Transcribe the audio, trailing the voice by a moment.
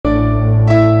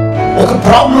ఒక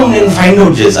ప్రాబ్లం నేను find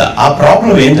out చేశా. ఆ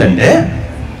ప్రాబ్లం ఏంటంటే,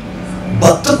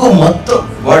 బతుకు మొత్తం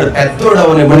వాడు పెద్దోడు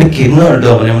అవనివ్వండి, కిన్నోడు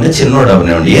అవనివ్వండి, చిన్నోడు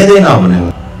అవనివ్వండి, ఏదైనా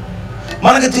అవనివ్వండి,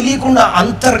 మనకు తెలియకుండా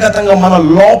అంతర్గతంగా మన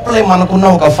లోపలే మనకున్న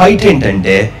ఒక ఫైట్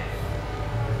ఏంటంటే,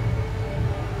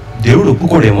 దేవుడు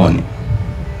ఒప్పుకోడేమో అని.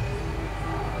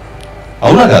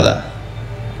 అవునా కదా?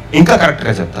 ఇంకా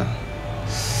కరెక్ట్గా చెప్తా,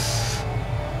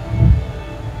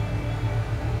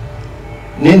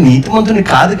 నేను నీతిమంతుని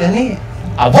కాదు కానీ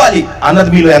అవ్వాలి అన్నది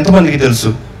మీలో ఎంతమందికి తెలుసు?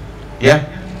 యా,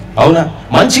 అవునా?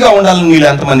 మంచిగా ఉండాలని మీలో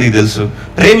ఎంతమందికి తెలుసు?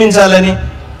 ప్రేమించాలని,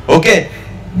 ఓకే,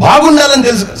 బాగుండాలని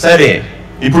తెలుసు. సరే,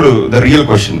 ఇప్పుడు ద రియల్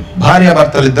క్వశ్చన్,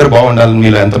 భార్యాభర్తలు ఇద్దరు బాగుండాలని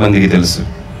మీలో ఎంతమందికి తెలుసు?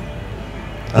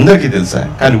 అందరికీ తెలుసా?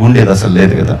 కానీ ఉండేది అసలు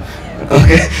లేదు కదా.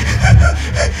 Okay,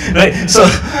 right. సో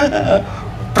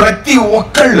ప్రతి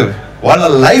ఒక్కళ్ళు వాళ్ళ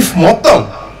లైఫ్ మొత్తం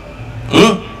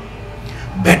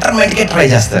బెటర్మెంట్కే ట్రై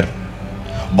చేస్తారు,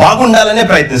 బాగుండాలనే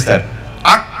ప్రయత్నిస్తారు.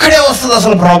 అక్కడే వస్తుంది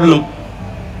అసలు ప్రాబ్లం.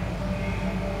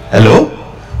 హలో.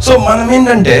 సో మనం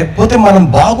ఏంటంటే, పోతే మనం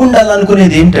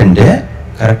బాగుండాలనుకునేది ఏంటంటే,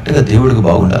 కరెక్ట్గా దేవుడికి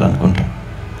బాగుండాలనుకుంటాం.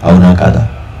 అవునా కాదా?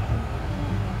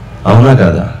 అవునా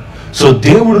కాదా? సో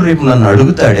దేవుడు రేపు నన్ను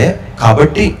అడుగుతాడే,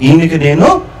 కాబట్టి ఈయనకి నేను,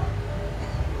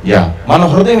 మన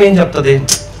హృదయం ఏం చెప్తుంది?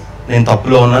 నేను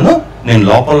తప్పులో ఉన్నాను, నేను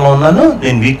లోపంలో ఉన్నాను,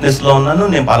 నేను వీక్నెస్లో ఉన్నాను,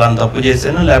 నేను పలానా తప్పు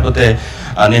చేశాను, లేకపోతే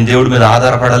నేను దేవుడి మీద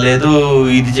ఆధారపడలేదు,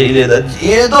 ఇది చేయలేదు,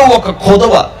 ఏదో ఒక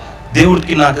కొదవ,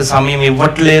 దేవుడికి నాకు సమయం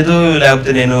ఇవ్వట్లేదు,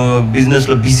 లేకపోతే నేను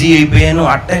బిజినెస్లో బిజీ అయిపోయాను,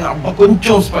 అట్టయినా అబ్బా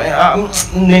కొంచెం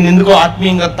నేను ఎందుకో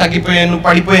ఆత్మీయంగా తగ్గిపోయాను,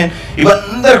 పడిపోయాను,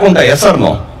 ఇవందరికీ ఉంటాయి. Yes are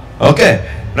no? Okay,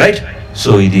 right.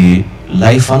 So ఇది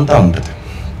లైఫ్ అంతా ఉంటుంది.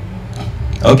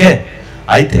 ఓకే,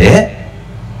 అయితే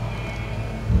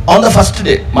ఆన్ ద ఫస్ట్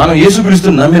డే మనం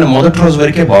యేసుక్రీస్తుని నమ్మిన మొదటి రోజు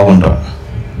వరకే బాగుంటాం.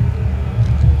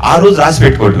 ఆ రోజు రాసి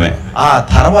పెట్టుకోవటమే. ఆ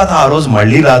తర్వాత ఆ రోజు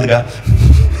మళ్ళీ రాదుగా,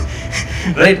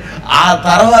 రైట్? ఆ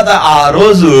తర్వాత ఆ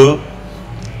రోజు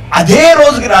అదే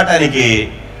రోజుకి రావటానికి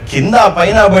కింద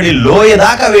పైన పడి లోయ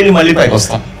దాకా వెళ్ళి మళ్ళీ పైకి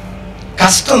వస్తాం,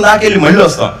 కష్టం దాకా వెళ్ళి మళ్ళీ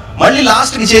వస్తాం. మళ్ళీ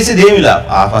లాస్ట్కి చేసేది ఏమిలా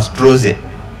ఆ ఫస్ట్ రోజే.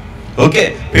 ఓకే,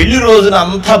 పెళ్లి రోజున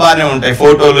అంతా బాగానే ఉంటాయి,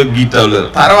 ఫోటోలు గీతాలు.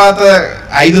 తర్వాత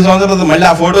 5 సంవత్సరాల మళ్ళీ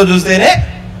ఆ ఫోటో చూస్తేనే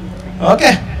ఓకే,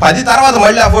 10 తర్వాత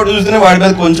మళ్ళీ ఆ ఫోటో చూస్తేనే వాడి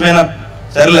మీద కొంచెమైనా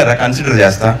సరేలేరా కన్సిడర్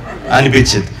చేస్తా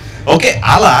అనిపించింది. ఓకే,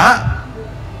 అలా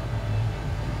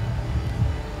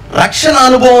రక్షణ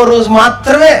అనుభవం రోజు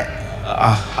మాత్రమే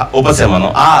ఉపశమనం.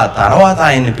 ఆ తర్వాత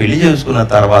ఆయన్ని పెళ్లి చేసుకున్న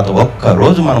తర్వాత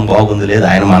ఒక్కరోజు మనం బాగుంది లేదు,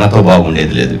 ఆయన మనతో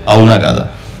బాగుండేది లేదు. అవునా కదా?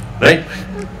 రైట్.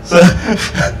 సో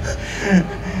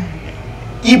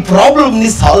ఈ ప్రాబ్లమ్ని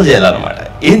సాల్వ్ చేయాలన్నమాట.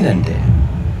 ఏంటంటే,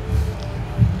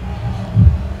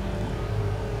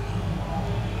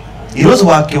 ఈరోజు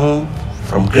వాక్యం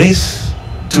ఫ్రమ్ గ్రేస్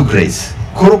టు గ్రేస్,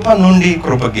 కృప నుండి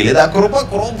కృపకి, లేదా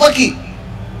కృపకి.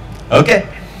 Okay,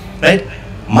 right.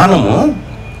 మనము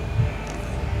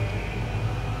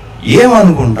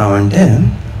ఏమనుకుంటామంటే,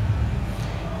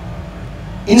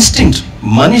 ఇన్స్టింక్ట్,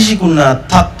 మనిషికి ఉన్న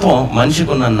తత్వం,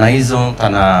 మనిషికి ఉన్న నైజం,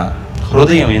 తన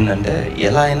హృదయం ఏంటంటే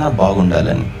ఎలా అయినా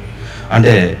బాగుండాలని.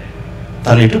 అంటే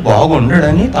తను ఇటు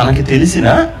బాగుండడని తనకి తెలిసిన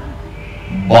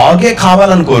బాగే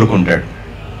కావాలని కోరుకుంటాడు.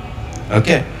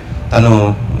 ఓకే, తను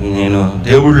నేను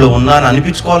దేవుడిలో ఉన్నాను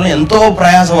అనిపించుకోవాలని ఎంతో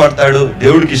ప్రయాసపడతాడు,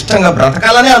 దేవుడికి ఇష్టంగా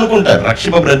బ్రతకాలని అనుకుంటాడు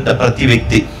రక్షింపబడ్డ ప్రతి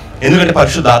వ్యక్తి, ఎందుకంటే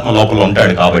పరిశుద్ధాత్మ లోపల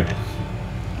ఉంటాడు కాబట్టి.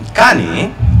 కానీ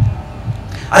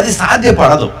అది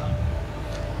సాధ్యపడదు.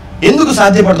 ఎందుకు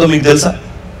సాధ్యపడదో మీకు తెలుసా?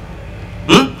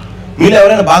 మీరు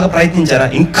ఎవరైనా బాగా ప్రయత్నించారా?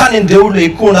 ఇంకా నేను దేవుళ్ళు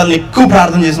ఎక్కువ ఉండాలని ఎక్కువ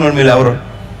ప్రార్థన చేసిన వాడు మీరు ఎవరు?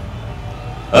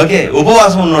 ఓకే,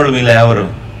 ఉపవాసం ఉన్నవాళ్ళు మీరు ఎవరు?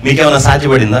 మీకేమైనా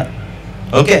సాధ్యపడిందా?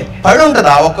 ఓకే, పడి ఉంటుంది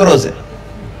ఆ ఒక్కరోజే.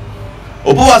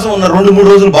 ఉపవాసం ఉన్న 2-3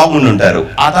 రోజులు బాగుండి ఉంటారు,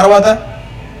 ఆ తర్వాత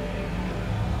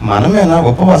మనమేనా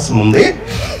ఉపవాసం ఉంది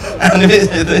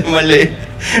అనిపిస్తుంది మళ్ళీ,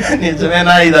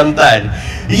 నిజమేనా ఇదంతా?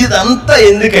 ఇదంతా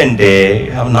ఎందుకంటే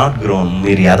హ్యావ్ నాట్ గ్రోన్.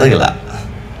 మీరు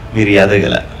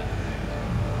ఎదగల.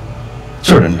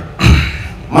 చూడండి,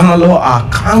 మనలో ఆ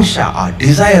కాంక్ష, ఆ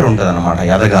డిజైర్ ఉంటుంది అన్నమాట,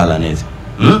 ఎదగాలనేది,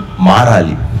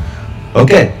 మారాలి.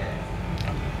 ఓకే,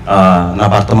 నా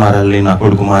భర్త మారాలి, నా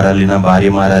కొడుకు మారాలి, నా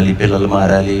భార్య మారాలి, పిల్లలు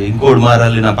మారాలి, ఇంకోటి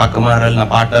మారాలి, నా పక్క మారాలి, నా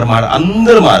పార్ట్నర్ మారాలి,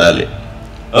 అందరూ మారాలి.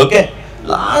 ఓకే,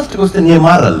 లాస్ట్కి వస్తే నేను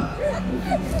మారాలి.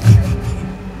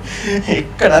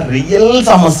 ఇక్కడ రియల్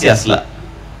సమస్య అసలు.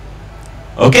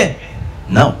 ఓకే,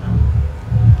 నౌ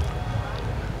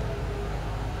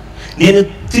నేను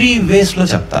 3 వేస్లో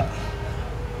చెప్తా.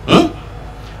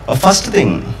 First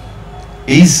thing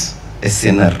is a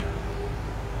sinner,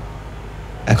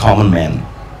 a common man.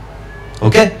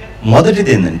 Okay,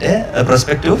 మొదటిది ఏంటంటే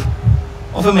పర్స్పెక్టివ్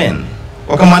ఆఫ్ ఎ మ్యాన్,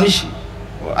 ఒక మనిషి,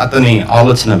 అతని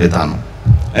ఆలోచన విధానం.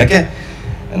 Okay,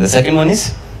 and the second one is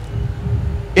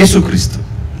యేసుక్రీస్తు,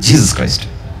 జీసస్ క్రైస్ట్.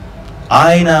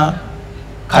 ఆయన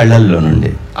కళ్ళల్లో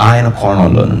నుండి, ఆయన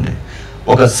కోణంలో నుండి,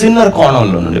 ఒక సిన్నర్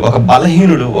కోణంలో నుండి, ఒక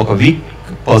బలహీనుడు, ఒక వీక్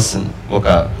పర్సన్, ఒక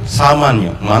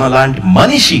సామాన్యం మనలాంటి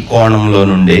మనిషి కోణంలో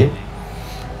నుండి,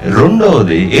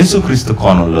 రెండవది యేసుక్రీస్తు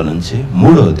కోణంలో నుంచి,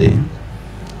 మూడవది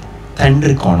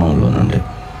తండ్రి కోణంలో నుండి.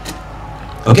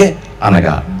 ఓకే,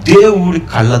 అనగా దేవుడి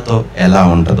కళ్ళతో ఎలా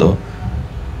ఉంటుందో,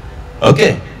 ఓకే,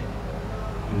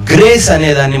 గ్రేస్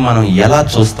అనేదాన్ని మనం ఎలా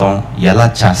చూస్తాం, ఎలా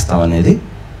చేస్తాం అనేది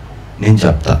నేను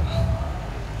చెప్తా.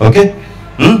 ఓకే,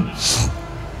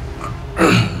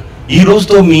 ఈ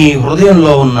రోజుతో మీ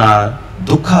హృదయంలో ఉన్న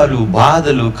దుఃఖాలు,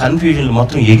 బాధలు, కన్ఫ్యూజన్లు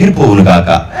మొత్తం ఎగిరిపోవును కాక.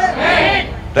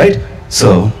 రైట్? సో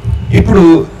ఇప్పుడు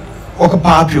ఒక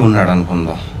పాపి ఉన్నాడు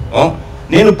అనుకుందాం.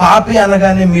 నేను పాపి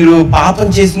అనగానే మీరు పాపం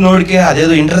చేసినోడికే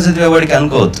అదేదో ఇంటర్ చదివేవాడికి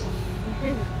అనుకోవద్దు.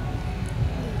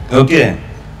 ఓకే,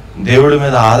 దేవుడి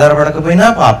మీద ఆధారపడకపోయినా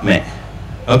పాపమే.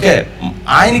 ఓకే,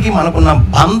 ఆయనకి మనకున్న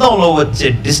బంధంలో వచ్చే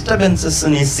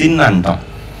డిస్టర్బెన్సెస్ని సిన్ అంటాం.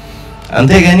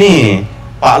 అంతేగాని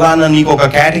పాలాన నీకు ఒక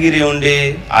కేటగిరీ ఉండి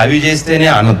అవి చేస్తేనే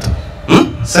అనొద్దు.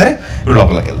 సరే, ఇప్పుడు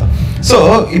లోపలికి వెళ్దాం. సో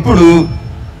ఇప్పుడు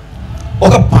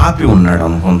ఒక పాపి ఉన్నాడు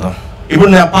అనుకుందాం. ఇప్పుడు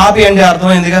నా పాపి అంటే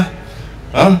అర్థమైందిగా.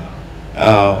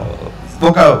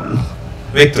 ఒక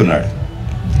వ్యక్తి ఉన్నాడు.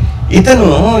 ఇతను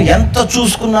ఎంత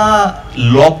చూసుకున్నా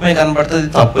లోపమే కనబడుతుంది,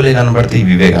 తప్పులే కనబడతాయి,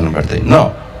 ఇవే కనబడతాయి. నో,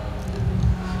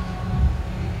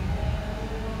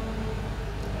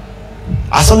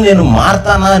 అసలు నేను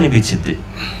మారతానా అనిపించింది,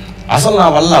 అసలు నా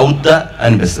వల్ల అవుద్దా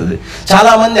అనిపిస్తుంది.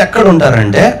 చాలా మంది ఎక్కడ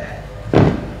ఉంటారంటే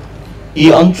ఈ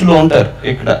అంచులో ఉంటారు.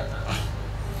 ఇక్కడ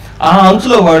ఆ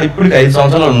అంచులో వాడు ఇప్పటికి 5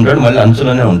 సంవత్సరాలు ఉంటాడు, మళ్ళీ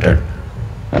అంచులోనే ఉంటాడు.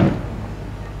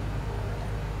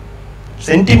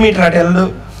 సెంటీమీటర్ అటెళ్ళు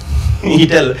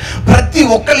ఇటెళ్ళు, ప్రతి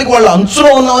ఒక్కరికి వాళ్ళు అంచులో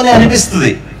ఉన్నామని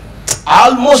అనిపిస్తుంది.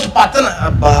 ఆల్మోస్ట్ పక్కన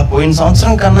పోయిన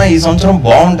సంవత్సరం కన్నా ఈ సంవత్సరం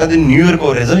బాగుంటుంది, న్యూ ఇయర్కి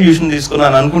ఒక రెజల్యూషన్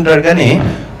తీసుకున్నాను అనుకుంటాడు, కానీ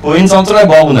పోయిన సంవత్సరమే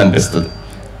బాగుంది అనిపిస్తుంది.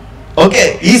 ఓకే,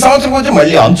 ఈ సంవత్సరం వచ్చి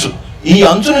మళ్ళీ అంచు, ఈ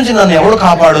అంచు నుంచి నన్ను ఎవడు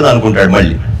కాపాడు అనుకుంటాడు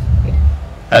మళ్ళీ.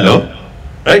 Hello,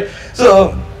 right? సో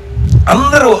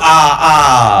అందరూ ఆ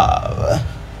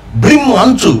బ్రిమ్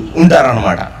అంచు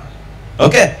ఉంటారన్నమాట.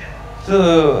 ఓకే, సో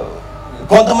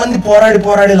కొంతమంది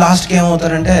పోరాడి లాస్ట్కి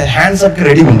ఏమవుతారంటే హ్యాండ్స్ అప్కి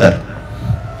రెడీగా ఉంటారు.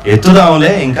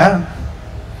 ఎత్తుదాంలే ఇంకా,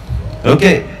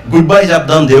 ఓకే, గుడ్ బై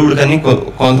చెప్దాం దేవుడు, కానీ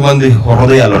కొంతమంది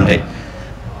హృదయాలు ఉంటాయి.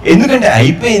 ఎందుకంటే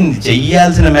అయిపోయింది,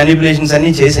 చెయ్యాల్సిన మ్యానిపులేషన్స్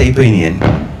అన్నీ చేసి అయిపోయినాయి అని.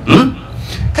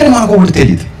 కానీ మనకు ఒకటి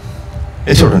తెలియదు.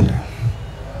 చూడండి,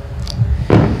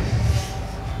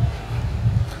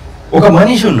 ఒక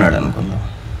మనిషి ఉన్నాడు అనుకుందాం.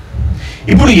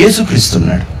 ఇప్పుడు యేసుక్రీస్తు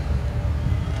ఉన్నాడు.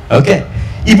 ఓకే,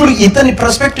 ఇప్పుడు ఇతని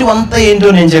పర్స్పెక్టివ్ అంతా ఏంటో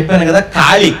నేను చెప్పాను కదా,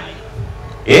 ఖాళీ,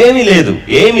 ఏమీ లేదు,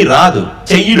 ఏమీ రాదు,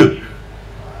 చెయ్యడు.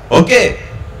 ఓకే,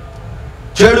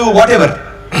 చెడు, వాట్ ఎవర్,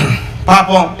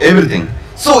 పాపం, ఎవ్రీథింగ్.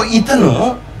 సో ఇతను,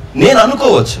 నేను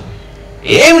అనుకోవచ్చు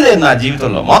ఏమి లేదు నా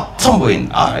జీవితంలో, మొత్తం పోయింది,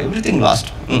 ఎవ్రీథింగ్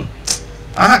లాస్ట్,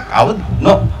 అవద్దు,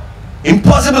 నో,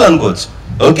 ఇంపాసిబుల్ అనుకోవచ్చు.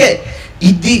 ఓకే,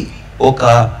 ఇది ఒక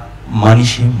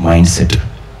మనిషి మైండ్ సెట్.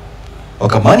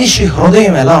 ఒక మనిషి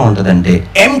హృదయం ఎలా ఉంటుందంటే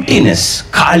ఎంప్టీనెస్,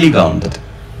 ఖాళీగా ఉంటుంది.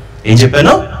 ఏం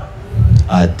చెప్పాను?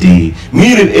 అది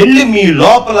మీరు వెళ్ళి మీ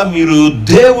లోపల మీరు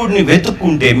దేవుడిని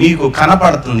వెతుక్కుంటే మీకు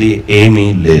కనపడుతుంది ఏమీ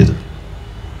లేదు.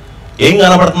 ఏం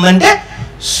కనపడుతుందంటే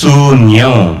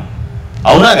శూన్యం.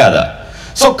 అవునా కాదా?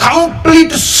 సో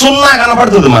కంప్లీట్ సున్నా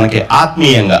కనపడుతుంది మనకి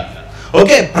ఆత్మీయంగా.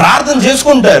 ఓకే, ప్రార్థన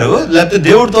చేసుకుంటారు, లేకపోతే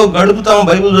దేవుడితో గడుపుతాం,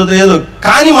 బైబిల్ చదివేదో,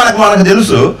 కానీ మనకు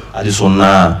తెలుసు అది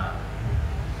సున్నా,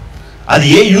 అది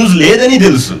ఏ యూజ్ లేదని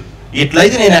తెలుసు.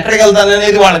 ఇట్లయితే నేను ఎక్కడికి వెళ్తాను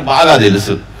అనేది వాళ్ళకి బాగా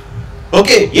తెలుసు.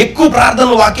 ఓకే, ఎక్కువ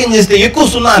ప్రార్థనలు వాక్యం చేస్తే ఎక్కువ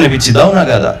సున్నా అనిపించింది. అవునా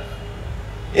కదా?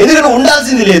 ఎందుకంటే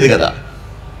ఉండాల్సింది లేదు కదా.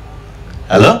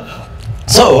 హలో,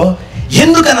 సో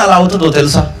ఎందుకని అలా అవుతుందో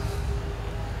తెలుసా?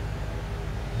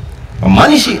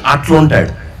 మనిషి అట్లా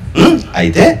ఉంటాడు.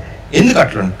 అయితే ఎందుకు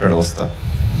అట్లా ఉంటాడు వస్తా.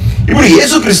 ఇప్పుడు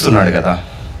యేసుక్రీస్తున్నాడు కదా,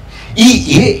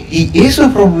 ఈ యేసు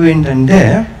ప్రభు ఏంటంటే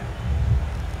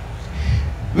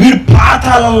వీడు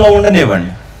పాతాళంలో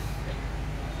ఉండనివ్వండి,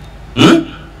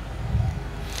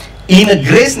 ఈయన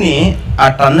గ్రేస్ని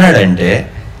అట్లా అన్నాడంటే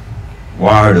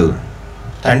వాడు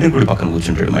తండ్రి కుడి పక్కన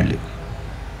కూర్చుంటాడు. మళ్ళీ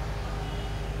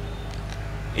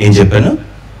ఏం చెప్పాను?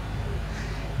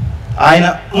 ఆయన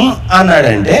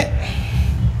అన్నాడంటే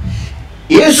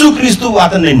యేసుక్రీస్తు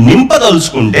అతన్ని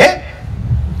నింపదలుచుకుంటే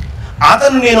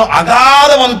అతను నేను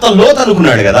అగాధవంత లోతు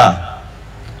అనుకున్నాడు కదా,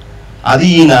 అది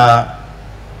ఈయన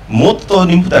మూతతో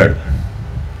నింపుతాడు.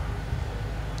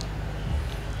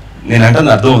 నేనంటే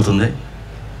అర్థమవుతుంది,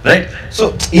 రైట్? సో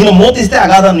ఈయన మూత ఇస్తే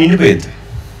అగాధం నిండిపోయేది.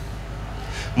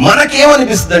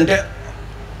 మనకేమనిపిస్తుంది అంటే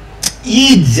ఈ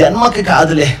జన్మకి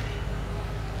కాదులే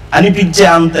అనిపించే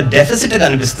అంత డెఫిసిట్గా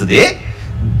అనిపిస్తుంది.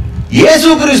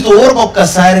 యేసుక్రీస్తు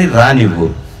ఊరకొక్కసారి రానివ్వు,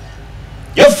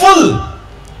 ఫుల్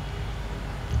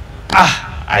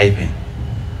అయిపోయింది.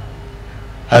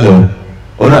 హలో,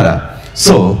 ఉన్నారా?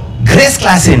 సో గ్రేస్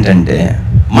క్లాస్ ఏంటంటే,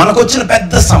 మనకొచ్చిన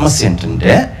పెద్ద సమస్య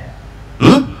ఏంటంటే,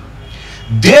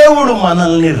 దేవుడు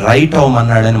మనల్ని రైట్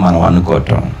అవ్వమన్నాడని మనం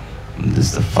అనుకోవటం.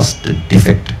 This the first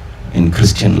defect in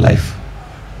Christian life.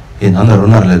 ఏంది అందరు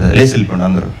ఉన్నారు లేదా? లేచి వెళ్ళిపోండి,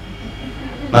 అందరూ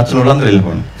నచ్చిన వాళ్ళందరూ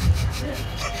వెళ్ళిపోండి.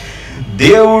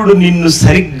 దేవుడు నిన్ను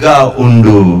సరిగ్గా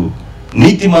ఉండు,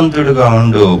 నీతిమంతుడుగా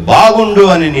ఉండు, బాగుండు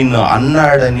అని నిన్ను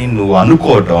అన్నాడని నువ్వు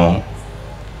అనుకోవటం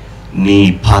నీ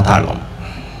పాతాళం,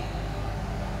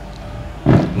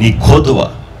 నీ కోతువ,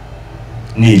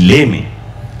 నీ లేమి.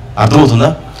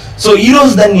 అర్థమవుతుందా? సో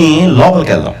ఈరోజు దాన్ని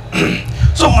లోపలికి వెళ్దాం.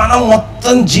 సో మనం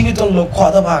మొత్తం జీవితంలో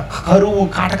కొదవ, కరువు,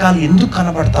 కాటకాలు ఎందుకు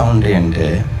కనబడతా ఉంటాయి అంటే,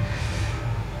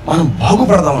 మనం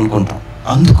బాగుపడదాం అనుకుంటాం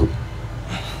అందుకు.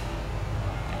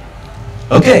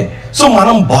 ఓకే, సో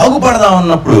మనం బాగుపడదాం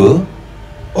అన్నప్పుడు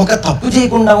ఒక తప్పు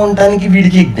చేయకుండా ఉండటానికి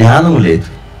వీడికి జ్ఞానం లేదు,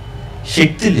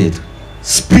 శక్తి లేదు,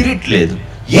 స్పిరిట్ లేదు,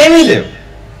 ఏమీ లేవు.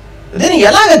 దీన్ని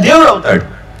ఎలాగ దేవుడు అవుతాడు?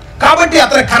 కాబట్టి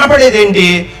అతను కనపడేది ఏంటి?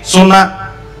 సున్నా.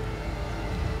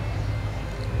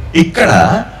 ఇక్కడ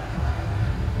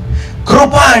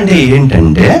కృప అంటే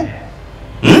ఏంటంటే,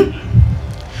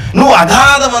 నువ్వు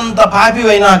అగాధమంత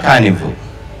పాపివైనా కానివ్వు,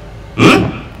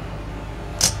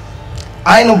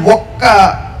 ఆయన ఒక్క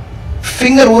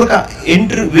ఫింగర్ ఊరక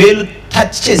వేలు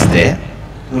టచ్ చేస్తే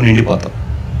నువ్వు నిండిపోతావు.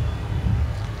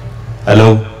 హలో,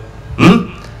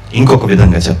 ఇంకొక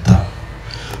విధంగా చెప్తా.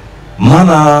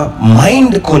 మన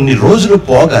మైండ్ కొన్ని రోజులు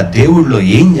పోగా దేవుడిలో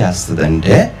ఏం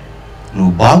చేస్తుందంటే,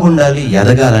 నువ్వు బాగుండాలి,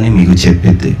 ఎదగాలని మీకు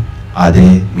చెప్పిద్ది. అదే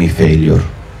మీ ఫెయిల్యూర్.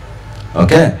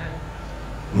 ఓకే,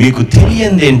 మీకు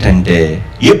తెలియంది ఏంటంటే,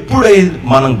 ఎప్పుడైతే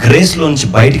మనం గ్రేస్లోంచి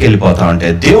బయటికి వెళ్ళిపోతామంటే,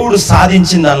 దేవుడు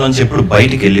సాధించిన దానిలోంచి ఎప్పుడు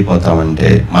బయటికి వెళ్ళిపోతామంటే,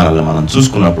 మనల్ని మనం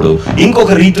చూసుకున్నప్పుడు,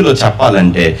 ఇంకొక రీతిలో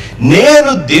చెప్పాలంటే,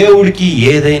 నేను దేవుడికి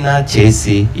ఏదైనా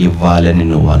చేసి ఇవ్వాలని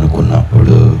నువ్వు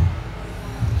అనుకున్నప్పుడు,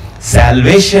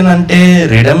 సాల్వేషన్ అంటే,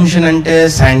 రిడెంప్షన్ అంటే,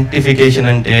 శాంక్టిఫికేషన్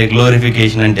అంటే,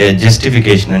 గ్లోరిఫికేషన్ అంటే,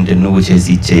 జస్టిఫికేషన్ అంటే నువ్వు చేసి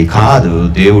ఇచ్చేవి కాదు,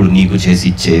 దేవుడు నీకు చేసి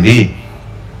ఇచ్చేవి.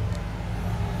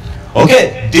 ఓకే,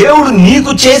 దేవుడు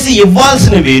నీకు చేసి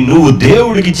ఇవ్వాల్సినవి నువ్వు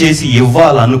దేవుడికి చేసి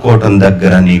ఇవ్వాలనుకోవటం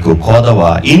దగ్గర నీకు కొదవ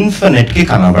ఇన్ఫినిట్ కి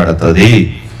కనబడుతుంది.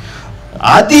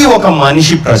 అది ఒక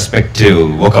మనిషి పర్స్పెక్టివ్,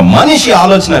 ఒక మనిషి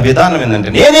ఆలోచన విధానం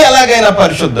ఏంటంటే, నేను ఎలాగైనా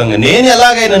పరిశుద్ధంగా, నేను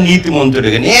ఎలాగైనా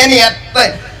నీతిమంతుడిగా, నేను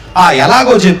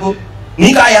ఎలాగో చెప్పు.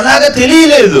 నీకు ఎలాగ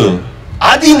తెలియలేదు,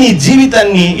 అది నీ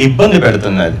జీవితాన్ని ఇబ్బంది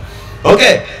పెడుతున్నది. ఓకే,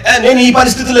 నేను ఈ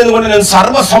పరిస్థితుల్లో ఎందుకంటే నేను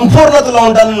సర్వ సంపూర్ణతలో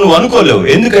ఉంటానని నువ్వు అనుకోలేవు.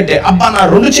 ఎందుకంటే అబ్బా, నా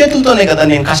 2 చేతులతోనే కదా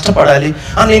నేను కష్టపడాలి,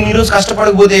 నేను ఈరోజు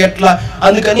కష్టపడకపోతే ఎట్లా,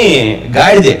 అందుకని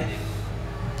గాడిదే.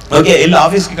 ఓకే, వెళ్ళి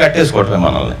ఆఫీస్కి కట్టేసుకోవటమే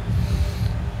మనల్ని.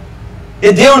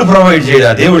 దేవుడు ప్రొవైడ్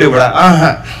చేయడా, దేవుడు ఇవ్వడా,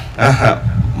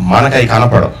 మనకై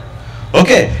కనపడవు.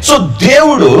 ఓకే, సో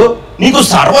దేవుడు నీకు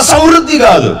సర్వ సమృద్ధి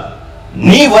కాదు.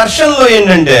 నీ వర్షంలో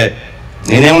ఏంటంటే,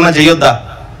 నేనేమన్నా చెయ్యొద్దా,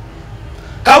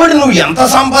 కాబట్టి నువ్వు ఎంత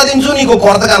సంపాదించు నీకు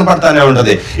కొరత కనపడతానే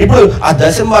ఉంటుంది. ఇప్పుడు ఆ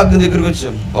దశంభాగం దగ్గరికి వచ్చి,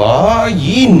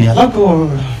 ఈ నెలకు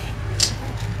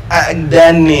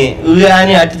దాన్ని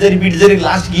అని అటు జరిపి ఇటు జరిగి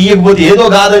లాస్ట్కి ఇవ్వకపోతే ఏదో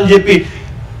కాదని చెప్పి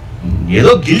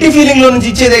ఏదో గిల్టీ ఫీలింగ్లో నుంచి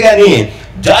ఇచ్చేదే కానీ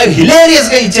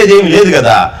హిలేరియస్గా ఇచ్చేది ఏమి లేదు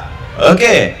కదా.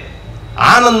 ఓకే,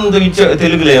 ఆనందం ఇచ్చే,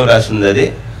 తెలుగులో ఏం రాసింది అది,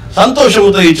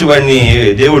 సంతోషముతో ఇచ్చేవాడిని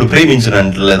దేవుడు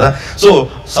ప్రేమించినట్లు లేదా. సో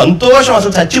సంతోషం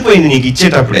అసలు చచ్చిపోయింది నీకు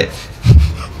ఇచ్చేటప్పుడే,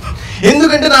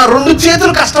 ఎందుకంటే నా 2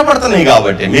 చేతులు కష్టపడుతున్నాయి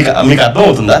కాబట్టి. మీకు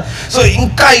అర్థమవుతుందా? సో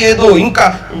ఇంకా ఏదో, ఇంకా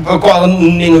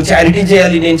నేను చారిటీ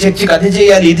చేయాలి, నేను చర్చికి అది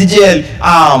చేయాలి, ఇది చేయాలి,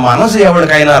 ఆ మనసు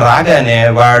ఎవరికైనా రాగానే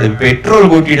వాడు పెట్రోల్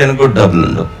కొట్టియడానికి కూడా డబ్బులు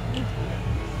ఉండవు.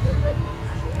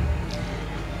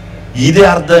 ఇదే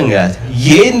అర్థం కాదు.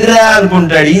 ఏంద్రా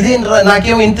అనుకుంటాడు, ఇదేంద్రా,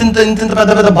 నాకేమో ఇంత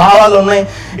పెద్ద పెద్ద భావాలు ఉన్నాయి,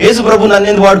 యేసు ప్రభు నన్ను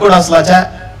ఎందుకు వాడుకోవడం అసలు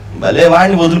భలే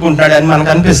వాడిని వదులుకుంటాడు అని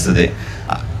మనకు అనిపిస్తుంది.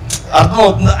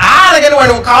 అర్థమవుతుంది? ఆడగానే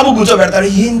వాడు కాపు కూర్చోబెడతాడు,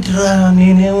 ఏంట్రా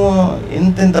నేనేమో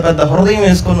ఇంత పెద్ద హృదయం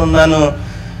వేసుకొని ఉన్నాను,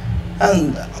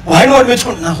 వాడిని వాడు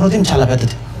మెచ్చుకుంటా, నా హృదయం చాలా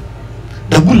పెద్దది,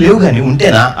 డబ్బులు లేవు కానీ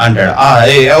ఉంటేనా అంటాడు.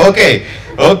 ఓకే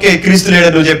ఓకే, క్రీస్తు లేడా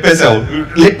నువ్వు చెప్పేసావు,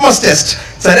 లిట్మస్ టెస్ట్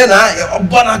సరేనా,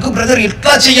 అబ్బా నాకు బ్రదర్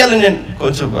ఇట్లా చెయ్యాలి, నేను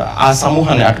కొంచెం ఆ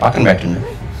సమూహాన్ని అటు పక్కన పెట్టండి.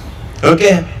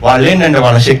 ఓకే, వాళ్ళు ఏంటంటే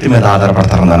వాళ్ళ శక్తి మీద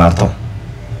ఆధారపడతారు దాని అర్థం,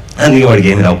 అందుకే వాడికి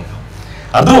ఏమి రావు.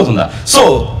 అర్థమవుతుందా? సో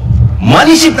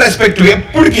మనిషి పర్స్పెక్టివ్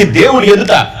ఎప్పటికీ దేవుడు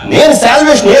ఎదుట, నేను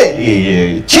సాల్వేషన్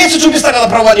చేసి చూపిస్తా కదా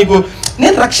ప్రభా నీకు,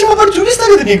 నేను రక్షింపబడి చూపిస్తా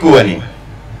కదా నీకు అని,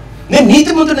 నేను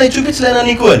నీతిమంతుడిని చూపించలేనా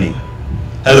నీకు అని.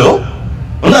 హలో,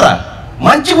 ఉన్నారా?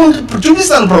 మంచిగా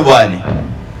చూపిస్తాను ప్రభు అని.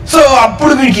 సో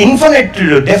అప్పుడు వీడికి ఇన్ఫినిట్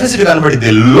డెఫిసిట్ కనబడితే,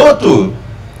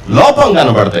 లోపం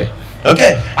కనబడతాయి. ఓకే,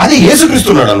 అది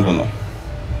యేసుక్రీస్తున్నాడు అనుకుందాం.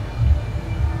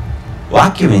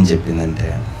 వాక్యం ఏం చెప్పిందంటే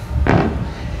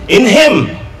in him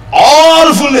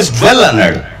all fullness dwell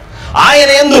అన్నాడు. ఆయన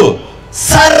యందు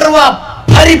సర్వ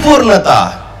పరిపూర్ణత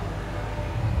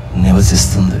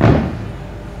నివసిస్తుంది.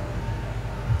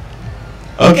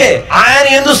 ఓకే, ఆయన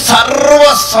యందు సర్వ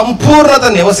సంపూర్ణత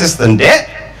నివసిస్తుంటే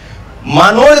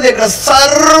మనోడి దగ్గర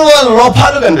సర్వ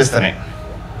లోపాలు కనిపిస్తున్నాయి.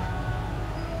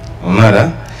 ఉన్నారా?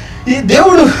 ఈ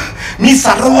దేవుడు మీ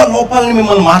సర్వ లోపాలని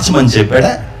మిమ్మల్ని మార్చమని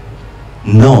చెప్పాడా?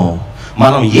 నో.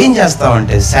 మనం ఏం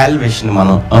చేస్తామంటే సాల్వేషన్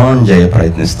మనం ఎర్న్ చేయ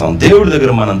ప్రయత్నిస్తాం, దేవుడి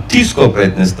దగ్గర మనం తీసుకో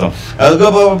ప్రయత్నిస్తాం. అదిగో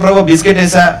ప్రభు బిస్కెట్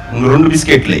వేసా, 2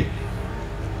 బిస్కెట్లు.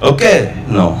 ఓకే,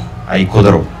 నో, అవి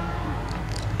కుదరవు.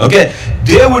 ఓకే,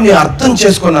 దేవుడిని అర్థం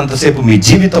చేసుకున్నంతసేపు మీ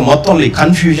జీవితం మొత్తంలో ఈ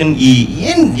కన్ఫ్యూజన్, ఈ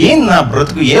ఏం నా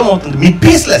బ్రతుకు ఏమవుతుంది, మీ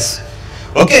పీస్లెస్.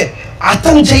 ఓకే,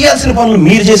 అతను చేయాల్సిన పనులు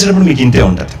మీరు చేసినప్పుడు మీకు ఇంతే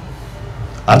ఉంటుంది.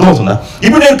 అర్థమవుతుందా?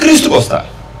 ఇప్పుడు నేను క్రీస్తుకు వస్తా,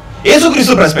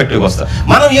 యేసుక్రీస్తు పర్స్పెక్టివ్కి వస్తా.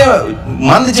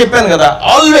 మనది చెప్పాను కదా,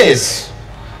 ఆల్వేస్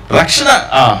రక్షణ.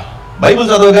 బైబిల్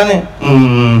చదవగానే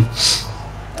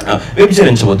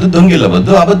వ్యభిచరించవద్దు,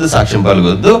 దొంగిల్లవద్దు, అబద్ధ సాక్ష్యం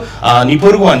పలకొద్దు, నీ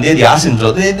పొరుగు అని ఏది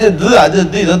ఆశించవద్దు,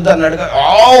 ఇదొద్దు అన్నాడు.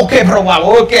 ఓకే ప్రభా,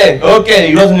 ఓకే ఓకే,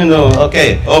 ఈరోజు నేను ఓకే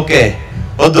ఓకే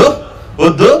వద్దు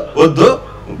వద్దు వద్దు,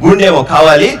 గుండేమో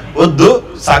కావాలి వద్దు,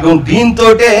 సగం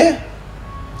దీంతోటే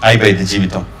అయిపోయింది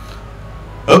జీవితం.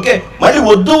 ఓకే, మళ్ళీ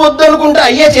వద్దు వద్దు అనుకుంటే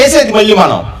అయ్యే చేసేది మళ్ళీ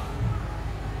మనం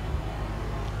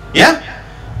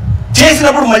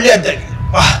చేసినప్పుడు మళ్ళీ అద్దె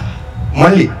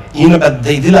మళ్ళీ ఈయన పెద్ద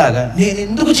ఇదిలాగా నేను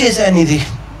ఎందుకు చేశాను ఇది,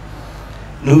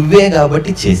 నువ్వే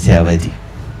కాబట్టి చేసావది.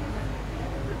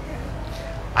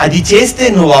 అది చేస్తే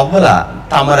నువ్వు అవ్వలా,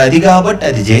 తమరు అది కాబట్టి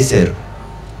అది చేశారు.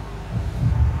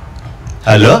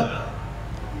 హలో,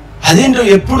 అదేంటో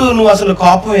ఎప్పుడు నువ్వు అసలు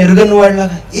కోపం ఎరుగని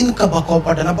వాళ్ళగా ఎందుకబ్బా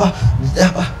కోపడ్డానబ్బా,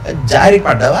 జారి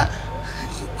పడ్డావా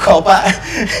కోప,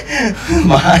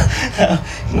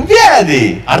 నువ్వే అది.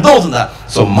 అర్థమవుతుందా?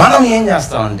 సో మనం ఏం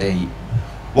చేస్తామంటే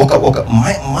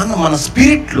మన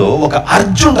స్పిరిట్లో ఒక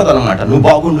అర్జ్ ఉంటుంది అనమాట. నువ్వు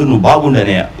బాగుండు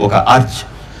అనే ఒక అర్జ్.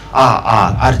 ఆ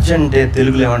అర్జ్ అంటే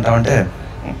తెలుగులో ఏమంటామంటే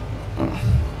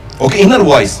ఒక ఇన్నర్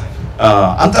వాయిస్,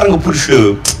 అంతరంగ పురుషుడు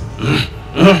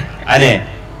అనే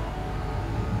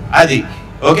అది.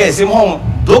 ఓకే, సింహం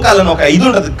దూకాలని ఒక ఇది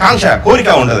ఉంటుంది, కాంక్ష,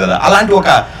 కోరిక ఉంటుంది కదా, అలాంటి ఒక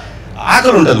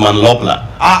ఆకలి ఉంటుంది మన లోపల.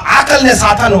 ఆ ఆకలినే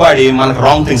సాతాను వాడి మనకు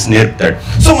రాంగ్ థింగ్స్ నేర్పుతాడు.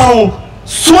 సో మనం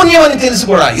శూన్యం అని తెలిసి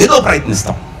కూడా ఏదో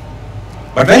ప్రయత్నిస్తాం.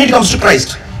 But when it comes to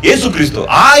Christ, యేసుక్రీస్తు,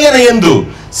 ఆయన యందు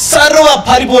సర్వ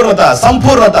పరిపూర్ణత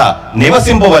సంపూర్ణత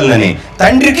నివసింపవలనని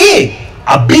తండ్రికి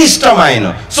అభీష్టమైన.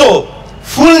 సో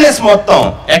ఫుల్నెస్ మొత్తం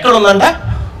ఎక్కడ ఉందంట?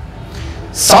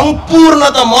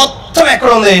 సంపూర్ణత మొత్తం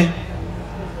ఎక్కడ ఉంది?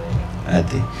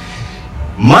 అది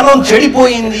మనం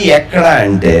చెడిపోయింది ఎక్కడ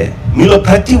అంటే, మీలో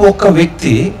ప్రతి ఒక్క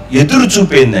వ్యక్తి ఎదురు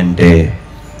చూపేందంటే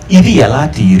ఇది ఎలా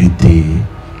తీరిద్ది,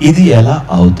 ఇది ఎలా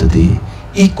అవుతుంది,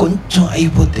 ఈ కొంచెం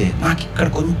అయిపోతే నాకు ఇక్కడ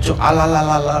కొంచెం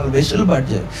అలా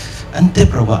వెసులుబాటు అంతే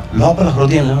ప్రభా. లోపల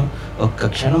హృదయంలో ఒక్క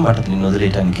క్షణం పట్టదు నిన్ను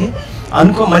వదిలేయటానికి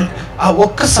అనుకో. మళ్ళీ ఆ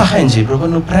ఒక్క సహాయం చేయి ప్రభా,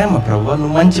 నువ్వు ప్రేమ ప్రభా,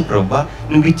 నువ్వు మంచి ప్రభా,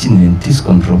 నువ్వు ఇచ్చింది నేను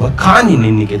తీసుకోను ప్రభా, కానీ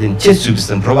నేను నీకు ఏదైనా చేసి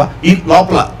చూపిస్తాను ప్రభా. ఈ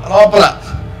లోపల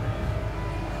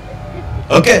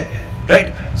ఓకే,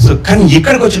 రైట్. సో కానీ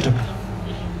ఇక్కడికి వచ్చేటప్పుడు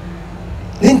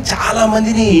నేను చాలా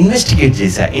మందిని ఇన్వెస్టిగేట్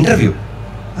చేశా, ఇంటర్వ్యూ.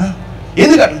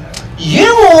 ఎందుకంటే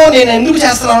ఏమో నేను ఎందుకు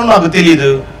చేస్తున్నానో నాకు తెలియదు.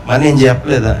 మరి నేను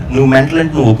చెప్పలేదా, నువ్వు మెంటల్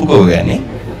అంటే నువ్వు ఒప్పుకోవు కానీ.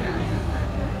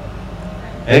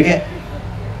 ఓకే,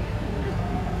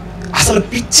 అసలు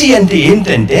పిచ్చి అంటే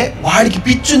ఏంటంటే వాడికి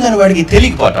పిచ్చి ఉందని వాడికి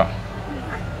తెలియకపోవటం.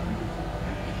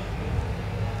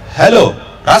 హలో,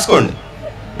 రాసుకోండి,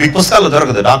 మీ పుస్తకాల్లో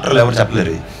దొరకదు, డాక్టర్లు ఎవరు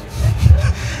చెప్పలేరు.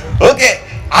 ఓకే,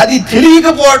 అది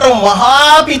తెలియకపోవటం మహా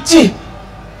పిచ్చి.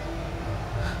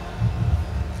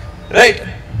 రైట్,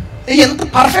 ఎంత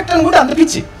పర్ఫెక్ట్ అని కూడా అంత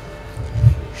పిచ్చి.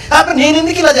 అప్పుడు నేను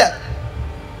ఎందుకు ఇలా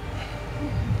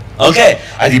ఓకే,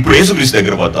 అది ఇప్పుడు యేసుక్రీస్తు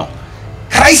దగ్గర పోతాం.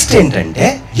 క్రైస్ట్ ఏంటంటే,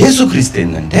 యేసుక్రీస్తు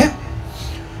ఏంటంటే,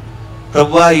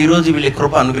 ప్రభువా ఈరోజు వీళ్ళ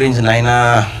కృప అనుగ్రహించిన ఆయన,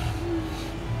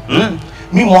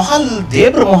 మీ మొహాలు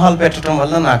దేవుడు మొహాలు పెట్టడం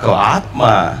వల్ల నాకు ఆత్మ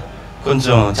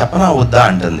కొంచెం చెప్పనా వద్దా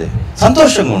అంటుంది.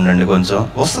 సంతోషంగా ఉండండి, కొంచెం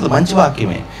వస్తుంది, మంచి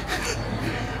వాక్యమే,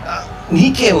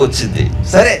 నీకే వచ్చింది.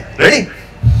 సరే, రెడీ.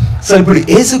 సో ఇప్పుడు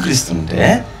యేసుక్రీస్తుంటే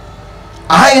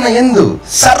ఆయన యందు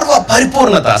సర్వ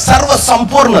పరిపూర్ణత సర్వ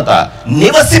సంపూర్ణత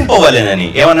నివసింపవలెనని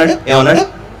ఏమన్నాడు?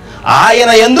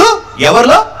 ఆయన యందు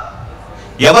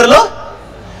ఎవరిలో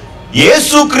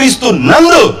యేసుక్రీస్తు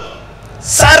నందు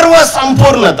సర్వ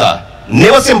సంపూర్ణత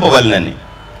నివసింపవలెనని.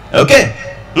 ఓకే,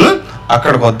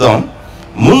 అక్కడికి వద్దాం.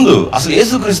 ముందు అసలు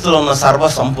యేసుక్రీస్తులో ఉన్న సర్వ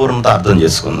సంపూర్ణత అర్థం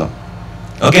చేసుకుందాం.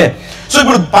 ఓకే, సో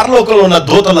ఇప్పుడు పరలోకంలో ఉన్న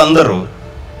దూతలందరూ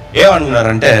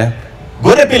ఏమంటున్నారంటే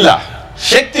గొర్రెపిల్ల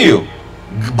శక్తియు,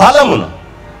 బలమును,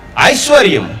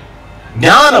 ఐశ్వర్యము,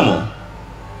 జ్ఞానము,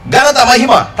 ఘనత,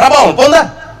 మహిమ, ప్రభావం పొంద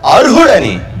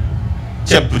అర్హుడని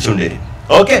చెప్పుచుండేది.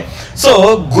 ఓకే, సో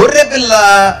గొర్రెపిల్ల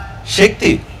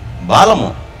శక్తి, బలము,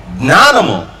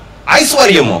 జ్ఞానము,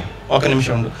 ఐశ్వర్యము. ఒక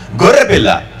నిమిషం ఉండు. గొర్రెపిల్ల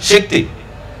శక్తి,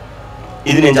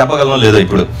 ఇది నేను చెప్పగలను లేదో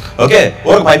ఇప్పుడు. ఓకే,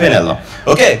 ఒక పైపైన వెళ్దాం.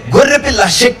 ఓకే, గొర్రెపిల్ల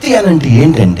శక్తి అని అంటే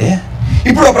ఏంటంటే,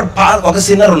 ఇప్పుడు ఒక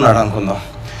సిన్నర్ ఉన్నాడు అనుకుందాం,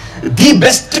 ది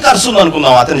బెస్ట్ కర్స్ ఉంది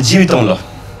అనుకుందాం అతని జీవితంలో.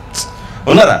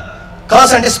 ఉన్నారా?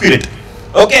 కర్స్ అంటే స్పిరిట్.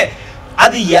 ఓకే,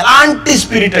 అది ఎలాంటి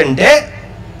స్పిరిట్ అంటే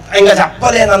ఇంకా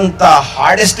చెప్పలేనంత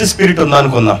హార్డెస్ట్ స్పిరిట్ ఉంది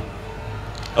అనుకుందాం.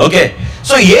 ఓకే,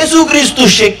 సో యేసుక్రీస్తు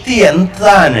శక్తి ఎంత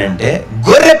అని అంటే,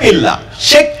 గొర్రెపిల్ల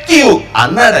శక్తి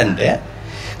అన్నాడంటే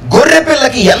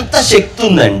గొర్రెపిల్లకి ఎంత శక్తి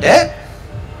ఉందంటే,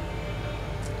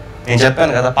 నేను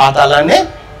చెప్పాను కదా పాతాళాన్ని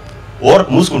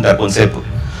మూసుకుంటారు కొంతసేపు.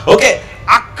 ఓకే,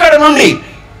 అక్కడ నుండి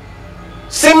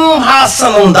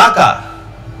సింహాసనం దాకా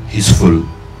ఈజ్ ఫుల్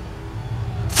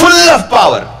ఆఫ్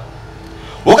పవర్.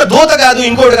 ఒక దూత కాదు,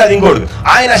 ఇంకోటి కాదు, ఇంకోటి.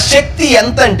 ఆయన శక్తి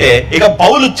ఎంత అంటే ఇక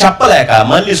పౌలు చెప్పలేక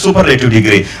మళ్ళీ సూపర్లేటివ్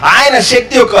డిగ్రీ. ఆయన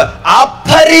శక్తి ఒక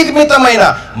అపరిమితమైన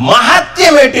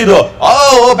మహత్యం ఏంటిదో,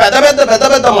 పెద్ద పెద్ద పెద్ద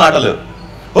పెద్ద మాటలు.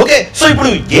 ఓకే, సో ఇప్పుడు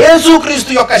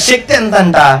యేసుక్రీస్తు యొక్క శక్తి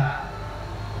ఎంతంట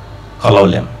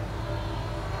కొలవలేం.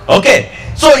 ఓకే,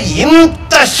 సో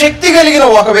ఇంత శక్తి కలిగిన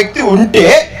ఒక వ్యక్తి ఉంటే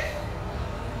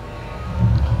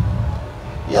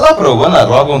ఎలా ప్రభు నా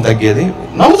రోగం తగ్గేది?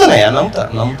 నమ్ముతానయ్యా,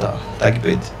 నమ్ముతా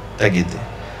తగ్గిద్ది.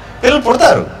 పిల్లలు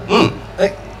పుడతారు.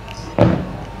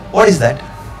 What is that?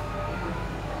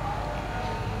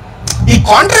 ఈ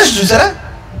కాంట్రాస్ట్ చూసారా?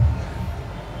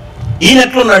 ఈయన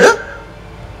ఎట్లున్నాడు?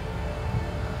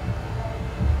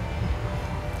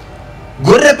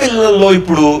 గొర్రె పిల్లల్లో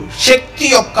ఇప్పుడు శక్తి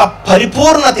యొక్క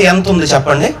పరిపూర్ణత ఎంత ఉంది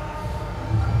చెప్పండి?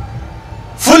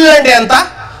 ఫుల్ అంటే ఎంత?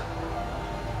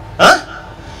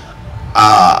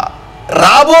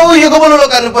 రాబో యుగములలో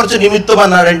కనపరచు నిమిత్తం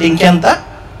అన్నాడంటే ఇంకెంత?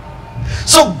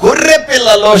 సో గొర్రె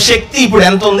పిల్లలో శక్తి ఇప్పుడు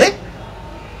ఎంత ఉంది?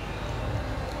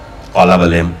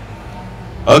 కొలవలేం.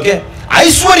 ఓకే,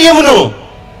 ఐశ్వర్యమును,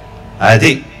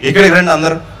 అది ఇక్కడికి రండి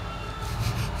అందరూ.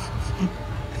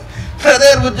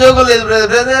 బ్రదర్ ఉద్యోగం లేదు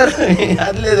బ్రదర్,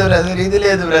 అది లేదు బ్రదర్, ఇది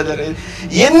లేదు బ్రదర్.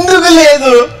 ఎందుకు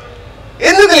లేదు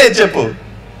చెప్పు.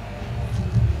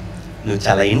 నువ్వు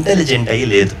చాలా ఇంటెలిజెంట్ అయ్యి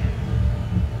లేదు.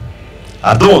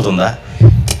 అర్థమవుతుందా?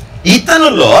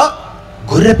 ఇతనులో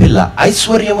గొర్రెపిల్ల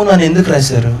ఐశ్వర్యమును అని ఎందుకు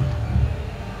రాశారు?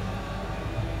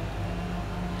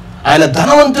 ఆయన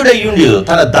ధనవంతుడయ్యుండి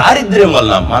తన దారిద్ర్యం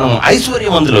వలన మనం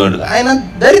ఐశ్వర్యవంతులు, ఆయన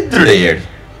దరిద్రుడయ్యాడు.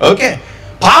 ఓకే,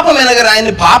 పాపం ఎనగర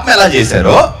ఆయన్ని పాపం ఎలా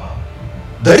చేశారో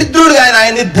దరిద్రుడుగా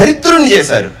ఆయన్ని దరిద్రుని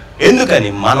చేశారు.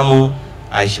 ఎందుకని? మనము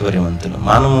ఐశ్వర్యవంతులు,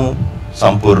 మనము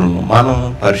సంపూర్ణులు, మనము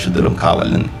పరిశుద్ధులు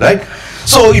కావాలని. రైట్?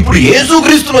 సో ఇప్పుడు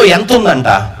యేసుక్రీస్తులో ఎంత ఉందంట?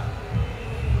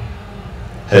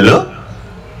 హలో,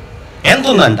 ఎంత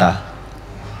ఉందంట?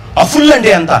 ఆ ఫుల్ అంటే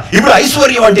ఎంత? ఇప్పుడు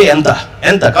ఐశ్వర్యం అంటే ఎంత?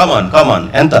 కమాన్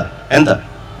ఎంత?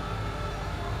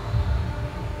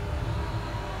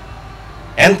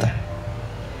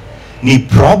 నీ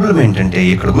ప్రాబ్లం ఏంటంటే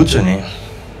ఇక్కడ కూర్చొని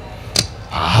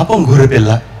పాపం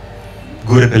గొర్రెపిల్ల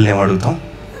ఏం అడుగుతాం?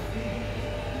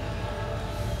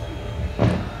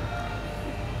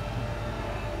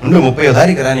 ఉండు 30వ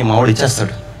తారీఖు రాని మావాడు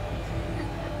ఇచ్చేస్తాడు,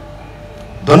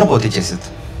 దొన్నపోతే ఇచ్చేసేది.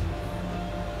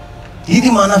 ఇది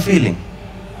మన ఫీలింగ్.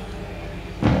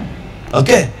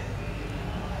 ఓకే,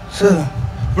 సో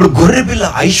ఇప్పుడు గొర్రెపిల్ల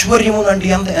ఐశ్వర్యము అంటే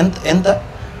ఎంత?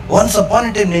 వన్స్ అపాన్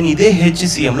ఎ టైం నేను ఇదే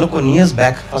హెచ్సిఎంలో కొన్ని ఇయర్స్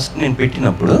బ్యాక్ ఫస్ట్ నేను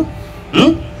పెట్టినప్పుడు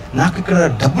నాకు ఇక్కడ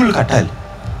డబ్బులు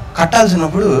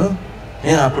కట్టాల్సినప్పుడు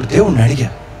నేను అప్పుడు దేవుణ్ణి అడిగా,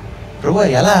 ప్రభు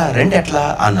ఎలా రెంట్ ఎట్లా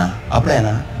అన్నా. అప్పుడు ఆయన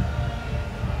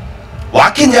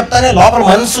వాక్యం చెప్తానే లోపల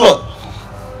మనసులో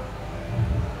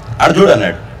అడు చూడు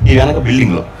అన్నాడు. ఈ వెనక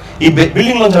బిల్డింగ్లో, ఈ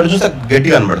బిల్డింగ్లోంచి అడు చూస్తే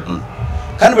గట్టిగా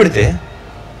కనబడితే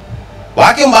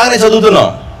వాక్యం బాగానే చదువుతున్నాం.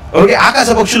 ఓకే, ఆకాశ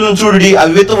పక్షులను చూడు,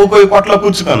 అవి వెతుకుపోయి కొట్లో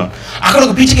కూర్చున్నాను, అక్కడ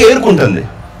ఒక పిచ్చికి ఏరుకుంటుంది.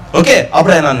 ఓకే,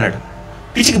 అప్పుడు ఆయన అన్నాడు,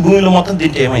 పిచ్చికి భూమిలో మొత్తం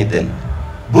తింటే ఏమైద్ది అని.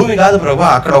 భూమి కాదు ప్రభు,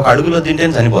 అక్కడ ఒక అడుగులో తింటే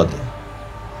చనిపోద్ది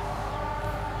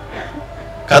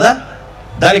కదా.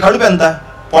 దాని కడుపు ఎంత,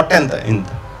 పొట్ట ఎంత, ఇంత.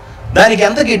 దానికి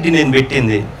ఎంత గడ్డి నేను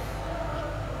పెట్టింది?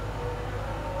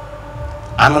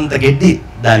 అనంత గడ్డి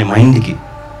దాని మైండ్కి.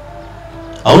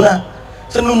 అవునా?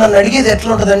 సో నువ్వు నన్ను అడిగేది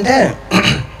ఎట్లా ఉంటుందంటే,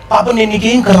 పాప నేను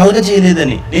నీకేం కలగా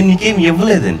చేయలేదని, నేను నీకేం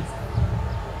ఇవ్వలేదని.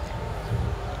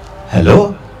 హలో,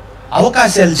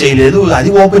 అవకాశాలు చేయలేదు, అది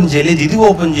ఓపెన్ చేయలేదు, ఇది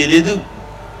ఓపెన్ చేయలేదు.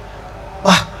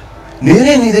 వా,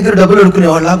 నేనే నీ దగ్గర డబ్బులు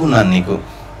అడుక్కునేవాళ్ళలాగా ఉన్నాను నీకు.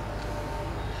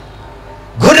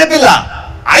 గొర్రెపిల్ల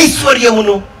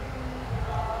ఐశ్వర్యమును,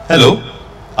 హలో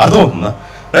అర్థమవుతుందా?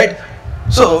 రైట్.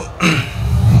 సో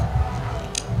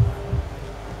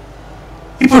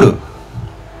ఇప్పుడు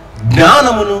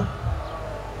జ్ఞానమును,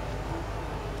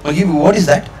 వాట్ ఈస్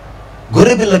దాట్?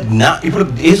 గొర్రెపిల్ల ఇప్పుడు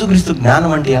యేసుక్రీస్తు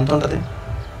జ్ఞానం అంటే ఎంత ఉంటుంది?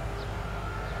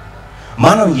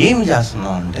 మనం ఏమి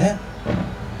చేస్తున్నాం అంటే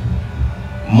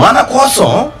మన కోసం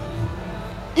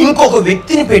ఇంకొక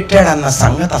వ్యక్తిని పెట్టాడన్న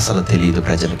సంగతి అసలు తెలియదు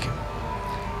ప్రజలకి.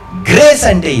 గ్రేస్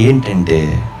అంటే ఏంటంటే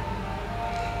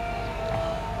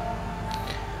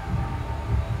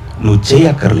నువ్వు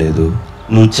చేయక్కర్లేదు,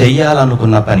 నువ్వు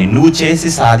చెయ్యాలనుకున్న పని నువ్వు చేసి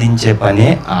సాధించే పనే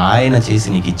ఆయన చేసి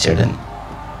నీకు ఇచ్చాడని.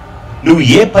 నువ్వు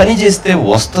ఏ పని చేస్తే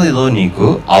వస్తుందో నీకు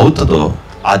అవుతుందో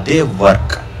అదే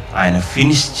వర్క్ ఆయన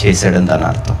ఫినిష్ చేశాడని దాని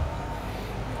అర్థం.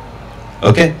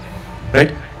 Okay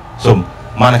right. సో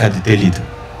మనకు అది తెలీదు.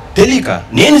 తెలియక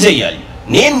నేను చెయ్యాలి,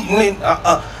 నేను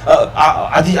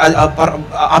అది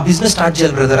ఆ బిజినెస్ స్టార్ట్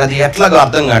చేయాలి బ్రదర్, అది ఎట్లాగో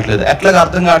అర్థం కావట్లేదు. ఎట్లాగో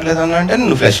అర్థం కావట్లేదు అని అంటే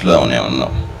నువ్వు ఫ్లెష్లో ఉన్నావు,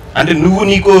 అంటే నువ్వు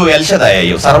నీకు ఎల్షదాయ్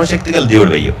అయ్యావు, సర్వశక్తి గల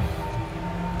దేవుడు అయ్యావు.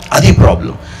 అది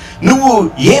ప్రాబ్లం. నువ్వు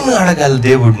ఏమి అడగాలి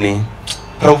దేవుడిని?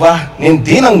 ప్రవ్వా నేను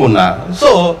దీనంగా ఉన్నా, సో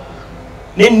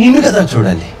నేను నిన్ను కదా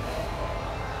చూడాలి.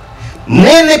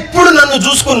 నేను ఎప్పుడు నన్ను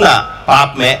చూసుకున్నా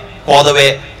పాపమే, కోదవే,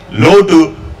 లోటు,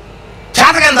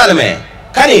 చేతకందాలమే.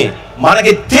 కానీ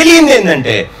మనకి తెలియంది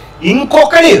ఏంటంటే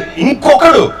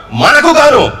ఇంకొకడు మనకు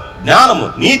గాను జ్ఞానము,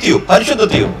 నీతియు,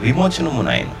 పరిశుద్ధతయు, విమోచనము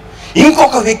నాయన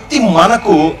ఇంకొక వ్యక్తి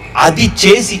మనకు అది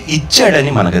చేసి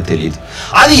ఇచ్చాడని మనకు తెలియదు.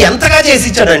 అది ఎంతగా చేసి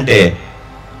ఇచ్చాడంటే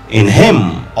in him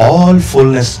all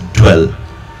fullness dwell,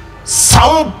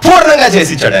 సంపూర్ణంగా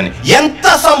చేసి ఇచ్చాడని. ఎంత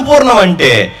సంపూర్ణం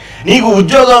అంటే నీకు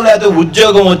ఉద్యోగం లేదా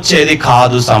ఉద్యోగం వచ్చేది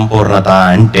కాదు సంపూర్ణత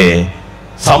అంటే.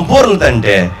 సంపూర్ణత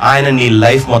అంటే ఆయన నీ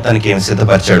లైఫ్ మొత్తానికి ఏం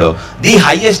సిద్ధపరిచాడో, ది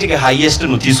హైయెస్ట్కి హైయెస్ట్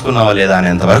నువ్వు తీసుకున్నావా లేదా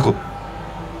అనేంత వరకు.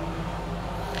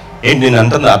 ఏంటి నేను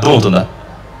అంటుంది అర్థమవుతుందా?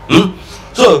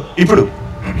 సో ఇప్పుడు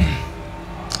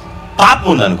పాపం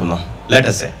ఉంది అనుకుందాం.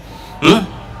 లెటర్సే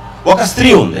ఒక స్త్రీ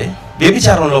ఉంది,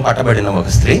 వ్యభిచారంలో పట్టబడిన ఒక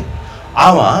స్త్రీ.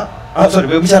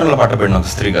 వ్యభిచారంలో పట్టబడిన ఒక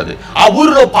స్త్రీ కాదు, ఆ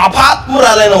ఊరిలో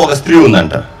పాపాత్మురాలైన ఒక స్త్రీ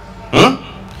ఉందంట.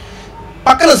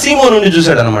 పక్కన సీమోను నుండి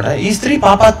చూశాడు అనమాట. ఈ స్త్రీ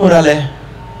పాపాత్మురాలే,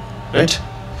 రైట్.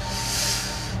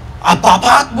 ఆ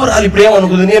పాపాత్మురాలు ఇప్పుడు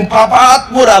ఏమనుకుంది? నేను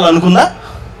పాపాత్మురాలు అనుకుందా?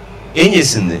 ఏం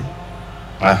చేసింది?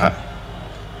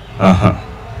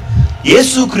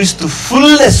 యేసుక్రీస్తు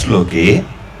ఫుల్నెస్లోకి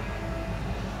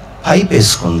పైప్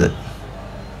వేసుకుంది.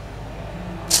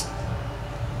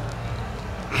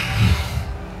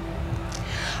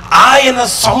 ఆయన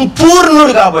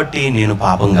సంపూర్ణుడు కాబట్టి నేను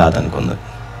పాపం కాదనుకుంది.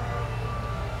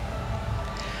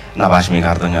 నా భాష మీకు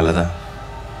అర్థం కాలేదా?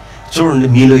 చూడండి,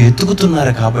 మీలో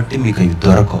ఎత్తుకుతున్నారు కాబట్టి మీకు ఇవి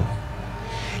దొరకవు.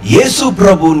 యేసు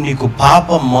ప్రభు నీకు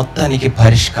పాపం మొత్తానికి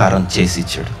పరిష్కారం చేసి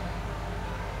ఇచ్చాడు.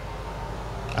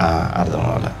 అర్థం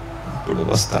అవ్వాల. ఇప్పుడు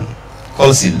వస్తాను.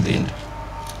 కొలసీలు తీయండి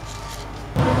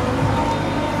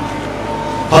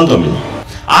 19.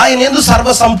 ఆయన యందు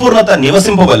సర్వ సంపూర్ణత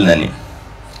నివసింపవలెనని.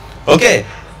 ఓకే,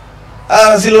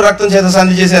 శిలువ రక్తం చేత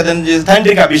సంధి చేసి అదని చేసి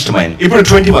తండ్రికి అభిష్టమైన. ఇప్పుడు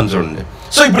 21 చూడండి.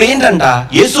 సో ఇప్పుడు ఏంటంట?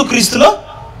 యేసుక్రీస్తులో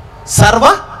సర్వ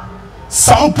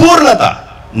సంపూర్ణత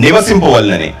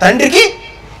నివసింపవలనని తండ్రికి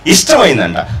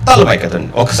ఇష్టమైందంట. తలపై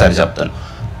కదండి ఒకసారి చెప్తాను.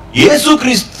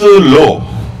 యేసుక్రీస్తులో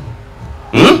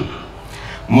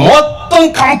మొత్తం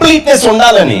కంప్లీట్నెస్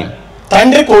ఉండాలని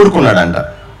తండ్రి కోరుకున్నాడంట.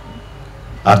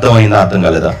 అర్థమైందా? అర్థం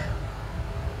కాలేదా?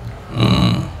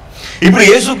 ఇప్పుడు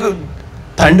యేసు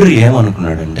తండ్రి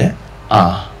ఏమనుకున్నాడంటే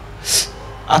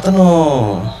అతను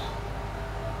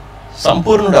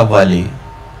సంపూర్ణుడు అవ్వాలి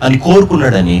అని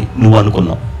కోరుకున్నాడని నువ్వు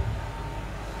అనుకున్నావు.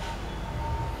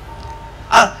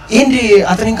 ఏంటి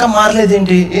అతను ఇంకా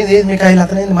మారలేదేంటి? ఏది మికాయిల్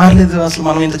అతను ఏంది మారలేదు, అసలు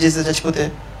మనం ఇంత చేస్తే చచ్చిపోతే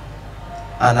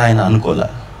అని ఆయన అనుకోలే.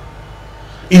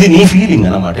 ఇది నీ ఫీలింగ్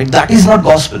అన్నమాట. That is not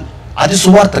gospel. అది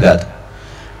సువార్త కాదు.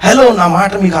 హలో, నా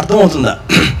మాట మీకు అర్థమవుతుందా?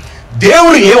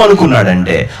 దేవుడు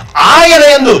ఏమనుకున్నాడంటే ఆయన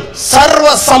యందు సర్వ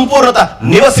సంపూర్ణత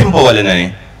నివసింపవలెనని.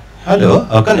 హలో,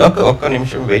 ఒక్క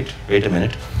నిమిషం వెయిట్ ఎ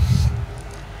మినిట్.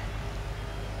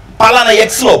 పలానా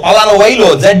ఎక్స్లో, పలానా వైలో,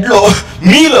 జెడ్లో,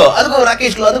 మీలో, అదిగో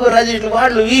రాకేష్లో, అదిగో రాజేష్లో,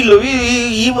 వాళ్ళు వీళ్ళు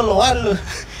ఈవలో వాళ్ళు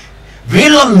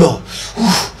వీళ్ళల్లో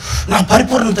నా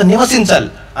పరిపూర్ణత నివసించాలి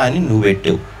అని నువ్వు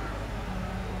పెట్టావు.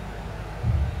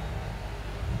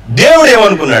 దేవుడు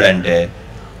ఏమనుకున్నాడంటే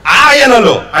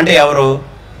ఆయనలో, అంటే ఎవరు?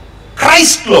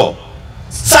 క్రైస్ట్లో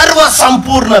సర్వ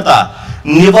సంపూర్ణత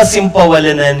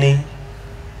నివసింపవలెనని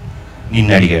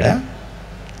నిన్ను అడిగాడా?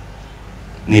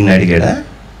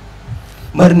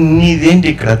 మరి నీదేంటి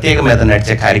ఇక్కడ తీగ మీద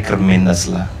నడిచే కార్యక్రమం ఏంది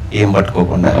అసలు? ఏం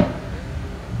పట్టుకోకుండా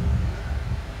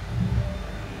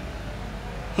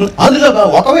అందులో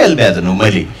ఒకవేళ మీద నువ్వు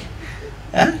మళ్ళీ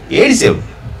ఏడిసేవు.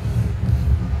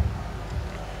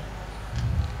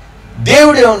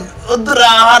 దేవుడు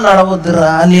వద్దురా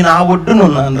నడవద్దురా, నేను ఆ ఒడ్డును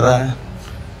ఉన్నాను రా.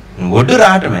 ఒడ్డు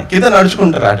రావటమే, కింద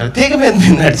నడుచుకుంటూ రావటం, తీగ మీద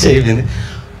నడిచేయింది.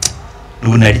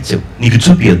 నువ్వు నడిచావు, నీకు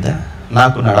చూపియొద్దా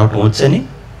నాకు నడవటం వచ్చని?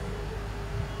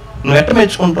 నువ్వు ఎట్ట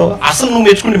మెచ్చుకుంటావు? అసలు నువ్వు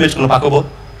మెచ్చుకున్నావు పక్కబో.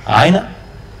 ఆయన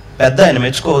పెద్ద, ఆయన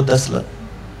మెచ్చుకోవద్దు అసలు.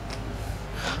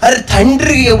 అరే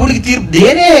తండ్రి ఎవడికి తీర్పు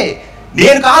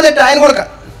నేను కాదంటే ఆయన కూడా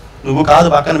నువ్వు కాదు,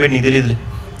 పక్కన పెట్టి నీకు తెలియదులే.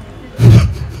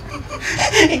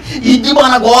 ఇది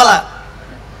మన గోల.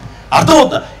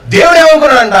 అర్థమవుతా? దేవుడు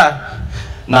ఏమనుకున్నాడంట,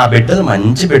 నా బిడ్డలు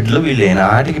మంచి బిడ్డలు, వీళ్ళు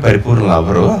ఏనాటికి పరిపూర్ణులు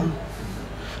అవ్వరు,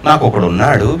 నాకు ఒకడు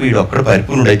ఉన్నాడు, వీడు ఒక్కడు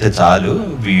పరిపూర్ణుడైతే చాలు,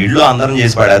 వీళ్ళు అందరం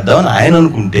చేసి పడేద్దామని ఆయన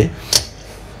అనుకుంటే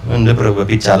ఉండే ప్రభు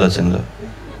పిచ్చి ఆలోచనలు.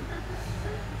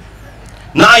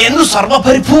 నా యందు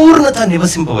సర్వపరిపూర్ణత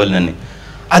నివసింపవలనని.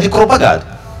 అది కృప కాదు,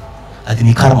 అది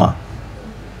నీ కర్మ.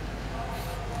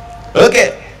 ఓకే,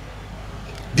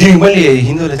 దీనికి మళ్ళీ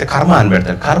హిందువులు అయితే కర్మ అని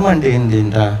పెడతారు. కర్మ అంటే ఏంటి?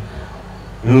 ఏంటా,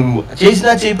 నువ్వు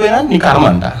చేసినా చేయకపోయినా నీ కర్మ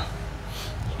అంట.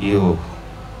 అయ్యో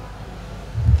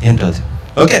ఏంటో అది.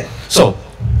 ఓకే, సో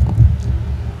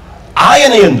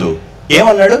ఆయన యందు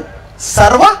ఏమన్నాడు?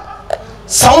 సర్వ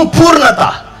సంపూర్ణత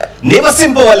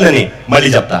నివసింపవలనని. మళ్ళీ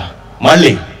చెప్తా,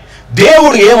 మళ్ళీ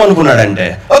దేవుడు ఏమనుకున్నాడంటే,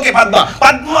 ఓకే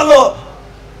పద్మలో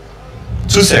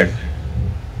చూశాడు.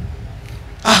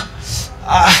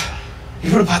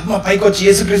 ఇప్పుడు పద్మ పైకి వచ్చి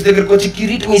యేసుక్రీస్తు దగ్గరికి వచ్చి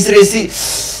కిరీటం ఇసిరేసి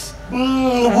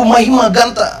నువ్వు మహిమ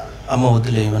గంత అమ్మ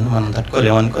వద్దులేమని మనం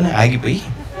తట్టుకోలేమనుకొని ఆగిపోయి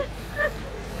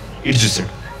ఇటు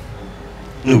చూశాడు.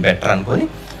 నువ్వు బెటర్ అనుకొని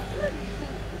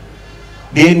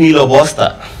నేను నీలో పోస్తా,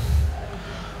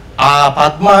 ఆ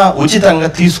పద్మ ఉచితంగా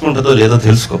తీసుకుంటుందో లేదో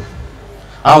తెలుసుకో,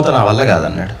 ఆమెతో నా వల్ల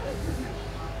కాదన్నాడు.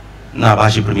 నా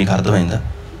భాష ఇప్పుడు మీకు అర్థమైందా?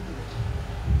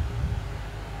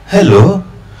 హలో,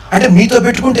 అంటే మీతో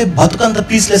పెట్టుకుంటే బతుకంత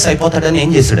పీస్లెస్ అయిపోతాడని ఏం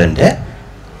చేశాడంటే,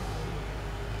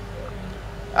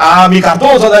 మీకు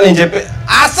అర్థమవుతుందా నేను చెప్పి?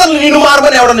 అసలు నిన్ను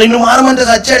మారమని ఎవడ, నిన్ను మారమంటే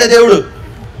చచ్చాడే దేవుడు,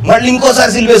 మళ్ళీ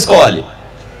ఇంకోసారి సిలువేసుకోవాలి,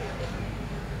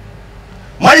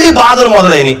 మళ్ళీ బాధలు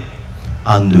మొదలైనవి.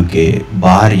 అందుకే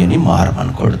భార్యని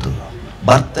మారమనకూడదు,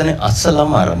 భర్తని అస్సలు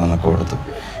మారమనకూడదు.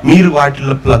 మీరు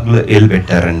వాటిలో ప్లగ్లు ఏలు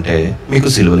పెట్టారంటే మీకు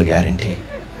సిలువల గ్యారంటీ.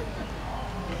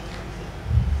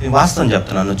 వాస్తవం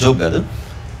చెప్తున్నాను, జోక్ కాదు.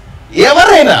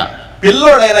 ఎవరైనా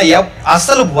పిల్లోడైనా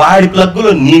అసలు వాడి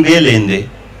ప్లగ్గులో నీవే లేంది.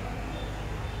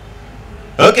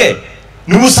 ఓకే,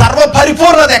 నువ్వు సర్వ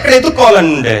పరిపూర్ణత ఎక్కడ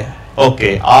ఎత్తుక్కోవాలంటే, okay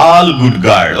all good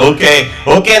God, okay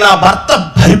okay నా భర్త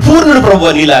పరిపూర్ణుడు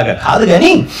ప్రభు, నీలాగా కాదు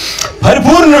కానీ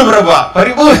పరిపూర్ణుడు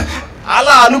ప్రభు.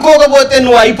 అలా అనుకోకపోతే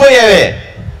నువ్వు అయిపోయావే.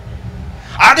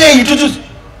 అదే ఇటు చూసి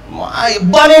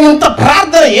నేను ఇంత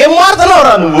ప్రార్థన ఏం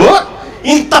మారుతున్నావురా నువ్వు,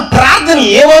 ఇంత ప్రార్థన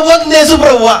ఏమవుతుంది యేసు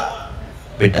ప్రభు?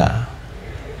 బిడ్డ,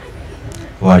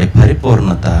 వాడి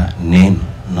పరిపూర్ణత నేను.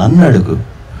 నన్ను అడుగు,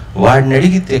 వాడిని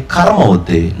అడిగితే కర్మ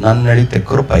అవుద్ది, నన్ను అడిగితే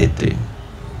కృప అవుద్ది.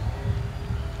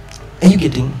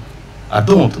 గెటింగ్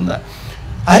అర్థమవుతుందా?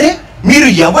 అరే మీరు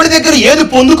ఎవరి దగ్గర ఏది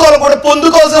పొందుకోవాలో కూడా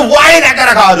పొందుకోవాల్సిన వాడి దగ్గర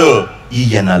కాదు,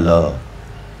 ఈయనలో.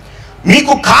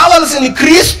 మీకు కావలసింది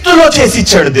క్రీస్తులో చేసి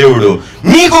ఇచ్చాడు దేవుడు,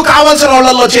 మీకు కావలసిన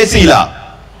వాళ్ళలో చేసి ఇలా,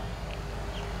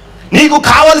 నీకు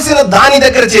కావలసిన దాని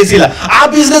దగ్గర చేసి ఇలా. ఆ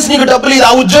బిజినెస్ నీకు డబ్బులు,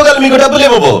 ఆ ఉద్యోగాలు మీకు డబ్బులు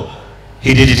ఇవ్వబో.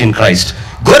 హి డిడ్ ఇట్ ఇన్ క్రైస్ట్.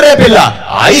 గొర్రె పిల్ల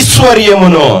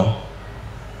ఐశ్వర్యమును,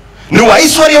 నువ్వు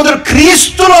ఐశ్వర్యవంతుడు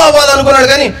క్రీస్తులో అవ్వాలనుకున్నాడు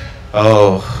కానీ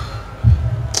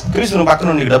క్రీస్తు నువ్వు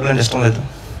పక్కన నీకు డబ్బులు అంటే ఇష్టం లేదు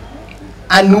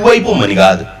అని నువ్వు అయిపోమని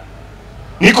కాదు.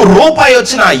 నీకు రూపాయి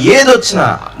వచ్చినా ఏదొచ్చినా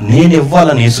నేను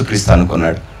ఇవ్వాలని యేసుక్రీస్తు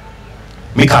అనుకున్నాడు.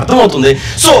 మీకు అర్థమవుతుంది?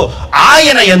 సో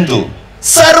ఆయన యందు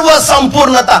సర్వ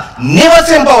సంపూర్ణత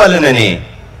నివసింపవలనని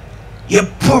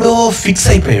ఎప్పుడో ఫిక్స్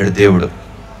అయిపోయాడు దేవుడు.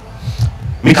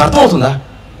 మీకు అర్థమవుతుందా?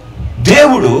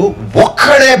 దేవుడు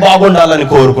ఒక్కడే బాగుండాలని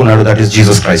కోరుకున్నాడు, దట్ ఈస్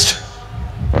జీసస్ క్రైస్ట్.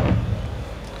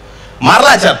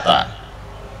 మరలా చెప్తా,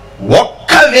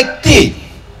 ఒక్క వ్యక్తి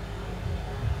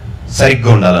సరిగ్గా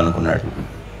ఉండాలనుకున్నాడు,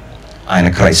 ఆయన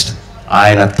క్రైస్ట్.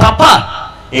 ఆయన తప్ప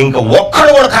ఇంకా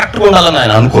ఒక్కడు కూడా కరెక్ట్గా ఉండాలని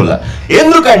ఆయన అనుకోలే.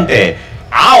 ఎందుకంటే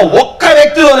ఆ ఒక్క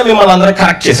వ్యక్తిలోనే మిమ్మల్ని అందరూ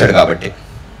కరెక్ట్ చేశాడు కాబట్టి.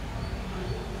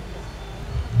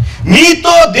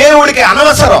 మీతో దేవుడికి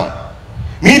అనవసరం,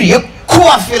 మీరు ఎక్కువ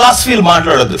ఫిలాసఫీలు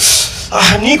మాట్లాడద్దు.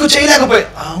 నీకు చేయలేకపోయి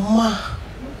అమ్మా,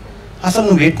 అసలు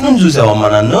నువ్వు ఎట్నుంచి చూసావమ్మా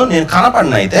నన్ను, నేను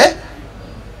కనపడిన అయితే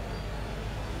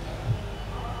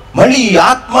మళ్ళీ ఈ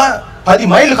ఆత్మ 10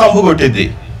 మైళ్ళు కంపు కొట్టిద్ది.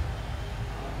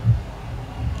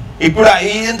 ఇప్పుడు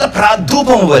ఇదంతా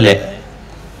ప్రాధూపం వలే.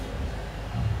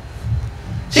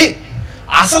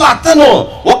 అసలు అతను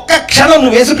ఒక్క క్షణం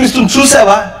నువ్వు యేసుక్రీస్తుని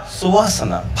చూసావా?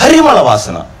 సువాసన, పరిమళ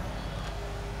వాసన.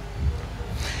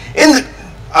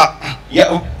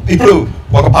 ఇప్పుడు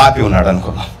ఒక పాపి ఉన్నాడు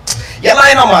అనుకున్నాం, ఎలా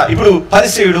అయినా ఇప్పుడు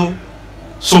పరిసేయుడు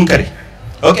సుంకరి,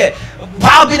 ఓకే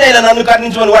పాపినైనా నన్ను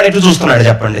కరుణించమని వాడు ఎటు చూస్తున్నాడు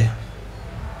చెప్పండి?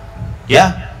 యా,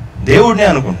 దేవుడినే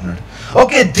అనుకుంటున్నాడు.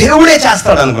 ఓకే, దేవుడే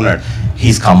చేస్తాడు అనుకున్నాడు.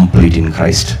 He's complete in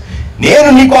Christ. నేను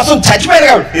నీ కోసం చచ్చిపోయాను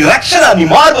కాబట్టి నీ రక్షణ, నీ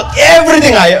మార్పు,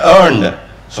 everything I earned.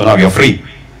 So now you are free.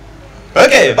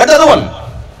 Okay, but other one,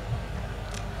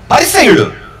 పరిసయ్యుడు,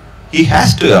 he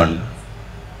has to earn.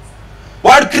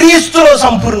 వాడు క్రీస్తులో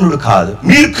సంపూర్ణుడు కాదు.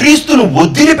 మీరు క్రీస్తును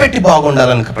వదిలిపెట్టి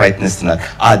బాగుండాలని ప్రయత్నిస్తున్నారు.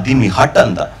 అది మీ హట్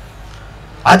అంతా,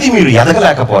 అది మీరు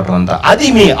ఎదగలేకపోవటం అంతా, అది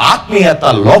మీ ఆత్మీయత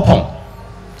లోపం,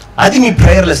 అది మీ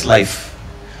ప్రేయర్లెస్ లైఫ్.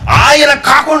 ఆయన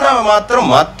కాకుండా మాత్రం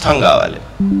మొత్తం కావాలి.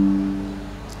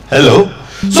 హలో,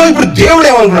 సో ఇప్పుడు దేవుడు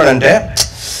ఏమనుకున్నాడంటే,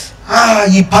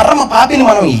 ఈ పరమ పాపిని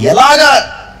మనం ఎలాగా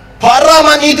పరమ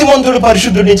నీతిమంతుడు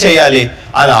పరిశుద్ధుడిని చేయాలి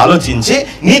అని ఆలోచించి,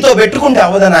 నీతో పెట్టుకుంటే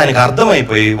అవ్వదని ఆయనకు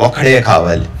అర్థమైపోయి ఒక్కడే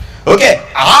కావాలి. ఓకే,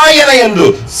 ఆయన యందు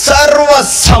సర్వ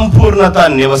సంపూర్ణత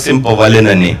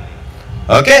నివసింపవలెనని.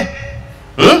 ఓకే,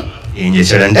 ఏం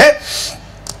చేశాడంటే,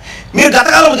 మీరు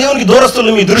గతకాలం దేవునికి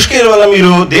దూరస్తులు, మీ దుష్క్రియల వల్ల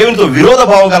మీరు దేవునితో విరోధ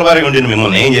భావం కలవారి ఉండి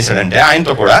మిమ్మల్ని ఏం చేశాడంటే,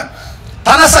 ఆయనతో కూడా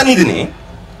తన సన్నిధిని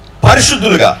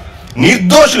పరిశుద్ధులుగా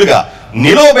నిర్దోషులుగా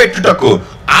నిలవబెట్టుటకు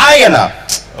ఆయన,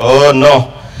 ఓ నో,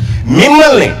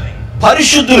 మిమ్మల్ని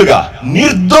పరిశుద్ధులుగా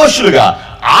నిర్దోషులుగా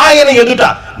ఆయన ఎదుట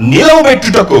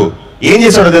నిలవబెట్టుటకు ఏం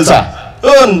చేశాడో తెలుసా?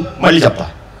 మళ్ళీ చెప్తా.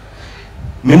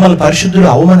 మిమ్మల్ని పరిశుద్ధుడు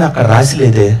అవమని అక్కడ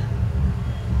రాసిలేదే.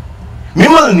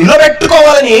 మిమ్మల్ని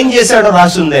నిలబెట్టుకోవాలని ఏం చేశాడో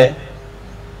రాసిందే.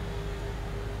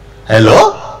 హలో,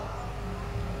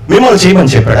 మిమ్మల్ని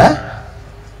చేయమని చెప్పాడా?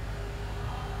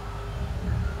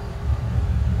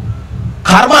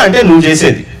 కర్మ అంటే నువ్వు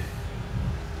చేసేది,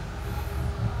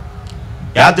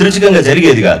 యాదృచ్ఛికంగా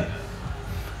జరిగేది కాదు.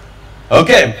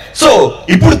 ఓకే, సో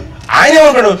ఇప్పుడు ఆయన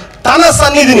ఏమన్నాడు? తన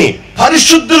సన్నిధిని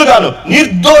పరిశుద్ధులుగాను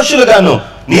నిర్దోషులుగాను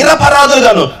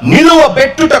నిరపరాధులుగాను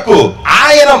నిలువబెట్టుటకు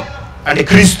ఆయన అంటే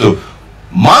క్రీస్తు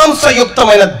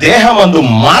మాంసయుక్తమైన దేహమందు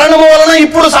మరణము వలన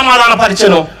ఇప్పుడు సమాధాన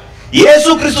పరిచను.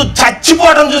 యేసుక్రీస్తు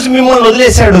చచ్చిపోవడం చూసి మిమ్మల్ని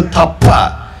వదిలేశాడు తప్ప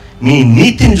మీ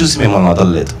నీతిని చూసి మిమ్మల్ని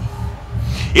వదలలేదు.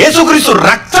 యేసుక్రీస్తు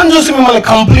రక్తం చూసి మిమ్మల్ని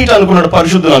కంప్లీట్ అనుకున్నాడు,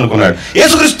 పరిశుద్ధులు అనుకున్నాడు.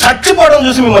 యేసుక్రీస్తు చచ్చిపోవడం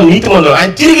చూసి మిమ్మల్ని నీతిమంతులు,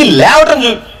 ఆయన తిరిగి లేవటం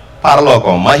చూసి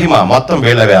పరలోకం మహిమ మొత్తం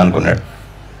వేళవే అనుకున్నాడు.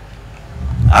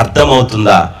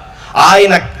 అర్థమవుతుందా?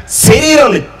 ఆయన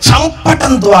శరీరాన్ని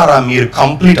చంపటం ద్వారా మీరు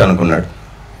కంప్లీట్ అనుకున్నాడు.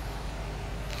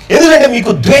 ఎందుకంటే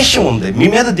మీకు ద్వేషం ఉంది, మీ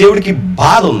మీద దేవుడికి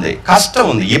బాధ ఉంది, కష్టం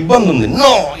ఉంది, ఇబ్బంది ఉంది.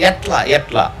 నో,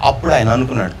 ఎట్లా అప్పుడు ఆయన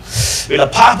అనుకున్నాడు, వీళ్ళ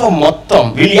పాపం మొత్తం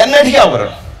వీళ్ళు ఎన్నటికీ అవ్వరు.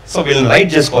 సో వీళ్ళని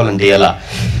రైట్ చేసుకోవాలంటే ఎలా?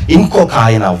 ఇంకొక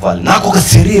ఆయన అవ్వాలి, నాకు ఒక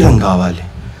శరీరం కావాలి,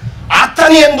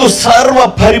 అతని యందు సర్వ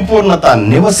పరిపూర్ణత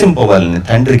నివసింపవాలని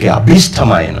తండ్రికి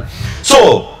అభీష్టమైన. సో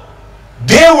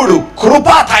దేవుడు కృప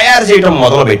తయారు చేయడం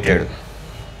మొదలు పెట్టాడు.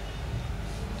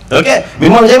 ఓకే,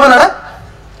 మిమ్మల్ని చేయమన్నాడా?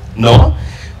 నో.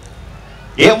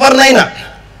 ఎవరినైనా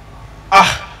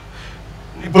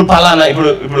ఇప్పుడు పలానా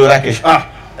ఇప్పుడు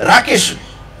రాకేష్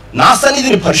నా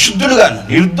సన్నిధిని పరిశుద్ధుడు గాను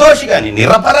నిర్దోషి గాని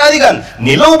నిరపరాధి గాని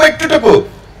నిలవబెట్టుటకు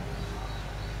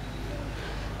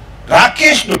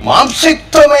రాకేష్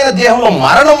మాంసయుక్తమైన దేహంలో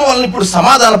మరణం వలన ఇప్పుడు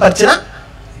సమాధాన పరిచిన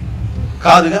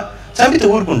కాదుగా. చంపితే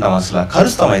ఊరుకుంటాం, అసలు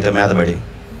కరుస్తాం అయితే మీదపడి.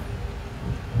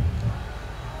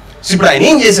 ఇప్పుడు ఆయన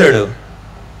ఏం చేశాడు?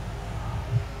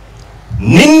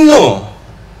 నిన్ను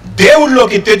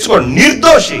దేవుళ్ళలోకి తెచ్చుకోండి,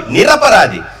 నిర్దోషి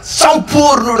నిరపరాధి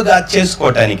సంపూర్ణుడుగా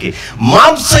చేసుకోవటానికి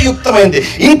మాంసయుక్తమైనది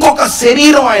ఇంకొక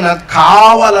శరీరం ఆయన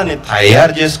కావాలని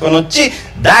తయారు చేసుకొని వచ్చి,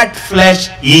 దాట్ ఫ్లెష్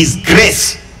ఈజ్ గ్రేస్.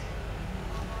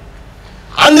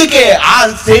 అందుకే ఆ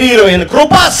శరీరమైన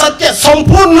కృపా సత్య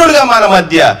సంపూర్ణుడుగా మన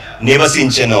మధ్య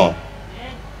నివసించెను.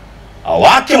 ఆ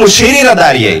వాక్యము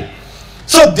శరీరధారి అయి.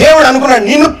 సో దేవుడు అనుకున్నాడు,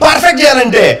 నిన్ను పర్ఫెక్ట్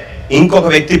చేయాలంటే ఇంకొక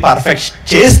వ్యక్తి పర్ఫెక్ట్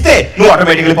చేస్తే నువ్వు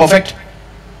ఆటోమేటిక్లీ పర్ఫెక్ట్.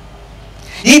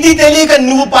 ఇది తెలియక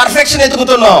నువ్వు పర్ఫెక్షన్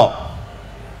ఎదుగుతున్నావు.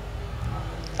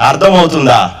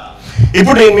 అర్థమవుతుందా?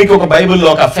 ఇప్పుడు నేను మీకు ఒక బైబిల్లో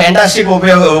ఒక ఫ్యాంటాస్టిక్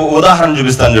ఉదాహరణ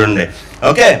చూపిస్తాను చూడండి.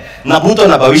 ఓకే, నా భూతో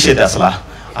నా భవిష్యత్. అసలు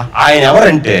ఆయన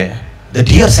ఎవరంటే ద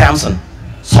డియర్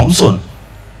సంసోన్.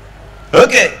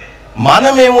 ఓకే,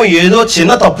 మనమేమో ఏదో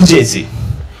చిన్న తప్పు చేసి,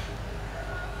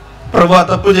 ప్రభువా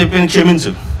తప్పు చెప్పి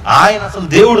క్షమించు. ఆయన అసలు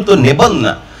దేవుడితో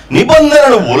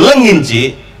నిబంధనను ఉల్లంఘించి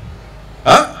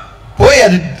పోయి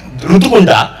అది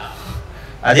రుతుకుంటా,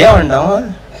 అదేమంటాం,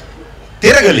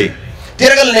 తిరగలి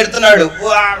నెడుతున్నాడు.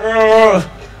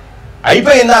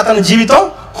 అయిపోయిందా అతని జీవితం?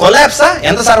 కొలాప్సా?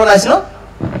 ఎంత సర్వనాశనం?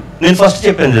 నేను ఫస్ట్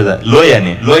చెప్పాను కదా, లోయ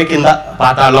అని. లోయ కింద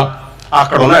పాతాళం,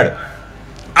 అక్కడ ఉన్నాడు.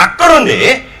 అక్కడుండి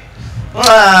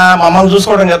మమ్మల్ని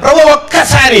చూసుకోవడం కదా ప్రభు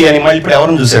ఒక్కసారి అని. మళ్ళీ ఇప్పుడు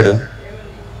ఎవరిని చూశాడు?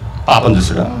 పాపం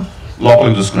చూసాడా?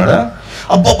 లోపలికి చూసుకున్నాడా?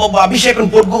 అబ్బబ్బబ్బా, అభిషేకం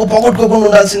పొగొట్టుకోకుండా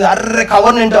ఉండాల్సింది, అర్రే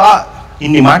కవర్ నింటూ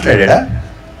ఇన్ని మాట్లాడా?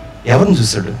 ఎవరిని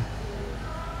చూశాడు?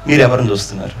 మీరు ఎవరిని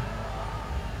చూస్తున్నారు?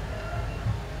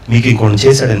 మీకు ఇంకొన్ని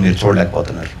చేశాడని మీరు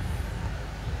చూడలేకపోతున్నారు.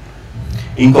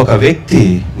 ఇంకొక వ్యక్తి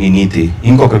మీ నీతి,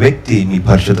 ఇంకొక వ్యక్తి మీ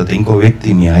పరిశుద్ధత, ఇంకో వ్యక్తి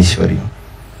మీ ఐశ్వర్యం,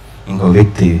 ఇంకో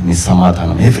వ్యక్తి మీ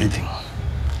సమాధానం, ఎవ్రీథింగ్.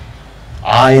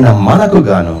 ఆయన మనకు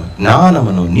గాను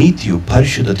జ్ఞానమును, నీతియు,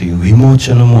 పరిశుద్ధతయు,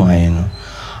 విమోచనము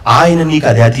ఆయన నీకు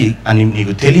అది అని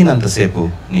నీకు తెలియనంతసేపు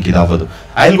నీకు ఇది అవ్వదు.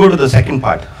 I will go to the second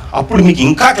part. అప్పుడు మీకు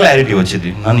ఇంకా క్లారిటీ వచ్చింది.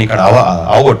 నన్ను ఇక్కడ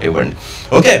అవగొట్టివ్వండి.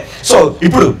 ఓకే, సో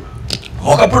ఇప్పుడు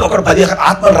ఒకప్పుడు 10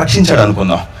 ఆత్మలు రక్షించాడు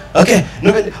అనుకుందాం. ఓకే,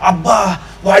 నువ్వు వెళ్ళి అబ్బా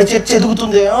వాడి చర్చ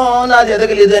ఎదుగుతుంది, నాది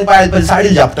ఎదగలేదు అని 10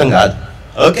 సాడీలు చెప్పటం కాదు.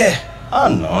 ఓకే,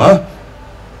 అన్నో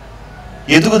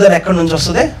ఎదుగుదల ఎక్కడి నుంచి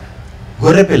వస్తుంది?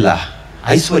 గొర్రెపిల్ల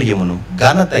ఐశ్వర్యమును,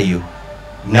 ఘనతయు,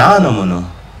 జ్ఞానమును,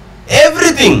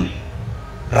 ఎవ్రీథింగ్,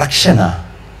 రక్షణ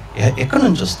ఎక్కడి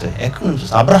నుంచి వస్తాయి?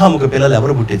 అబ్రహాముకు పిల్లలు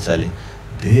ఎవరు పుట్టించాలి?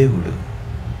 దేవుడు.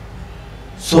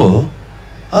 సో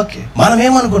ఓకే, మనం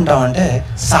ఏమనుకుంటామంటే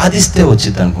సాధిస్తే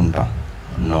వచ్చింది అనుకుంటాం.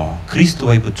 నో, క్రీస్తు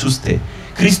వైపు చూస్తే,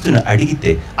 క్రీస్తుని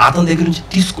అడిగితే, అతని దగ్గర నుంచి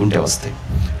తీసుకుంటే వస్తాయి.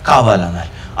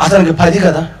 కావాలన్నారు. అతనికి 10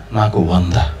 కదా, నాకు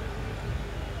 100.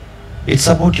 ఇట్స్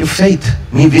అబౌట్ యువర్ ఫెయిత్,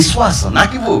 మీ విశ్వాసం.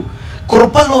 నాకు ఇవ్వు.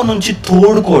 కృపలో నుంచి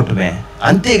తోడుకోవటమే,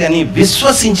 అంతేగాని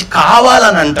విశ్వసించి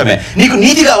కావాలని అంటమే. నీకు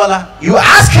నీతి కావాలా? యు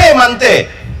ఆస్క్ హిమ్, అంతే.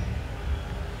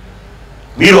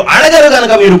 మీరు అడగరు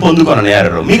కనుక మీరు పొందుకొని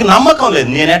నేరరు. మీకు నమ్మకం లేదు,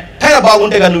 నేను ఎట్టగా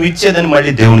బాగుంటే కానీ నువ్వు ఇచ్చేదని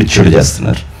మళ్ళీ దేవుని చెడు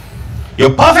చేస్తున్నారు. యు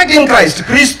పర్ఫెక్ట్ ఇన్ క్రైస్ట్,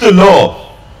 క్రీస్తులో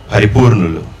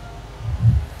పరిపూర్ణులు.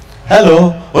 హలో,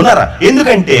 ఉన్నారా?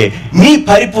 ఎందుకంటే మీ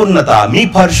పరిపూర్ణత, మీ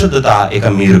పరిశుద్ధత ఇక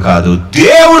మీరు కాదు,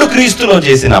 దేవుడు క్రీస్తులో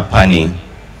చేసిన పని.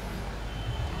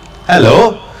 హలో,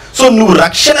 సో నువ్వు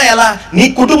రక్షణ ఎలా, నీ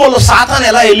కుటుంబంలో సాతాను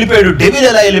ఎలా వెళ్ళిపోయాడు, డెవిల్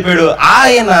ఎలా వెళ్ళిపోయాడు?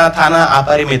 ఆయన తన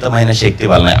అపరిమితమైన శక్తి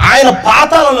వలన ఆయన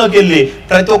పాతాళంలోకి వెళ్ళి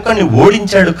ప్రతి ఒక్కరిని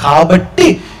ఓడించాడు కాబట్టి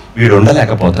వీడు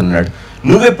ఉండలేకపోతున్నాడు.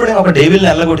 నువ్వెప్పుడైనా ఒక డెవిల్ని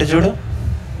వెళ్ళగొట్టి చూడు.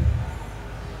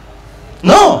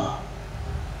 నో,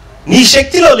 నీ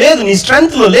శక్తిలో లేదు, నీ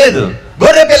స్ట్రెంగ్త్లో లేదు.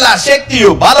 గొర్రెపిల్ల శక్తియు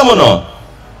బలమును.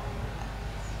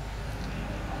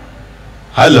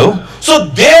 హలో, సో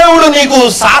దేవుడు నీకు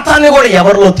సాతాన్ని కూడా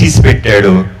ఎవరిలో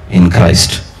తీసిపెట్టాడు? In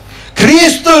Christ.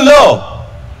 క్రీస్తులో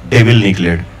డెవిల్ నీకు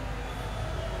లేడు.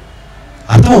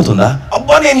 అర్థమవుతుందా?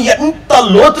 అబ్బా నేను ఎంత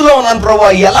లోతులో ఉన్నాను ప్రభువా,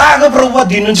 ఎలాగ ప్రభువా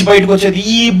దీని నుంచి బయటకు వచ్చేది,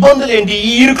 ఈ ఇబ్బందులు ఏంటి,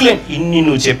 ఈ ఇరుకులేంటి, ఇన్ని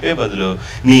నువ్వు చెప్పే బదులు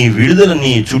నీ విడుదల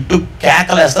నీ చుట్టూ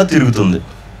కేకలేస్తా తిరుగుతుంది.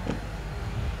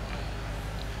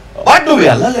 వాట్ నువ్వు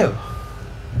వెళ్ళలేవు.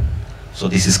 So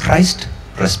this is Christ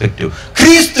perspective.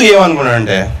 క్రీస్తు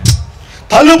ఏమనుకున్నాడంటే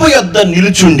తలుపు యొద్ద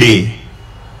నిలుచుండి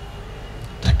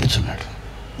తట్టుచున్నాడు.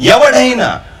 ఎవడైనా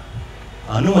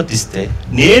అనుమతిస్తే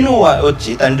నేను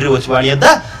వచ్చి, తండ్రి వచ్చి వాడి యొద్ద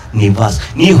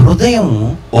నీ హృదయం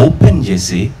ఓపెన్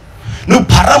చేసి, నువ్వు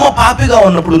పరమ పాపిగా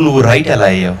ఉన్నప్పుడు నువ్వు రైట్ ఎలా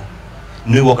అయ్యావు?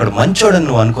 నువ్వు ఒకడు మంచోడని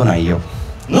నువ్వు అనుకుని అయ్యావు.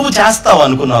 నువ్వు చేస్తావు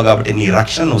అనుకున్నావు కాబట్టి నీ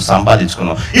రక్షణ నువ్వు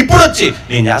సంపాదించుకున్నావు. ఇప్పుడు వచ్చి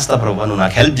నేను చేస్తా ప్రభు, నువ్వు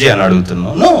నాకు హెల్ప్ చేయని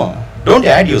అడుగుతున్నావు. No, don't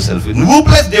add your self. నువ్వు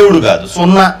ప్లస్ దేవుడు కాదు,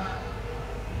 0.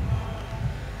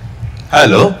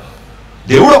 హలో,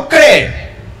 దేవుడు ఒక్కడే.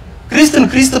 క్రీస్తుని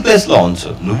క్రీస్తు ప్లేస్లో ఉంచు,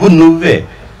 నువ్వే.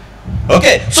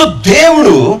 ఓకే, సో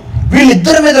దేవుడు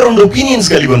వీళ్ళిద్దరి మీద 2 ఒపీనియన్స్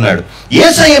కలిగి ఉన్నాడు.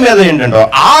 యేసయ్య మీద ఏంటంటే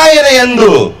ఆయన యందు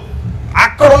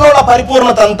అక్కడ ఉన్న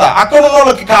పరిపూర్ణత అంతా, అక్కడ ఉన్న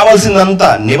వాళ్ళకి కావాల్సిందంతా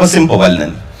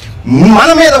నివసింపవలనని. మన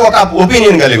మీద ఒక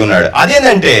ఒపీనియన్ కలిగి ఉన్నాడు.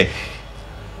 అదేంటంటే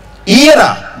ఈయన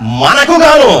మనకు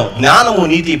గాను జ్ఞానము,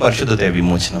 నీతి, పరిశుద్ధత,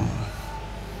 విమోచనము.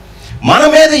 మన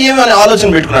మీద ఏమని ఆలోచన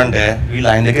పెట్టుకున్నాడంటే వీళ్ళు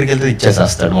ఆయన దగ్గరికి వెళ్తే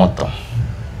ఇచ్చేసేస్తాడు మొత్తం.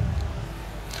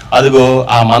 అదిగో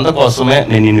ఆ మంద కోసమే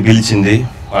నేను నిన్ను పిలిచింది,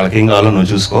 వాళ్ళకి ఏం కావాలో నువ్వు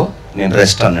చూసుకో, నేను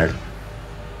రెస్ట్ అన్నాడు.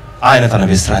 ఆయన తన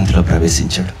విశ్రాంతిలో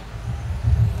ప్రవేశించాడు.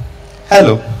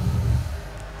 హలో,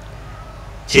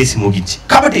 చేసి ముగించి.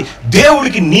 కాబట్టి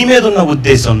దేవుడికి నీ మీద ఉన్న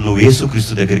ఉద్దేశం నువ్వు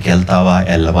యేసుక్రీస్తు దగ్గరికి వెళ్తావా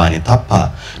వెళ్ళవా అని తప్ప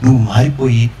నువ్వు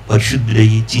మారిపోయి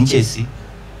పరిశుద్ధుడయ్యి చించేసి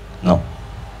నో.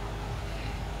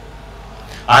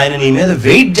 ఆయన నీ మీద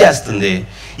వెయిట్ చేస్తుంది.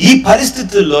 ఈ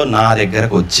పరిస్థితుల్లో నా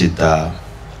దగ్గరకు వచ్చిద్దా,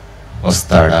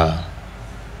 వస్తాడా?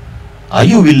 Are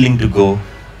you willing to go?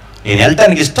 నేను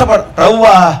వెళ్ళటానికి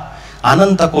ప్రభువా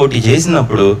అనంత కోటి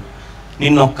చేసినప్పుడు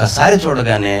నిన్నొక్కసారి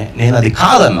చూడగానే నేను అది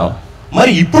కాదన్నావు,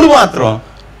 మరి ఇప్పుడు మాత్రం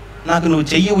నాకు నువ్వు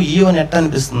చెయ్యవు ఇయ్యవని ఎట్ట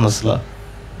అనిపిస్తుంది? అసలు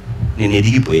నేను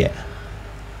ఎదిగిపోయా.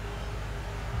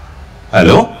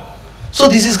 Hello, so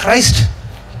this is Christ.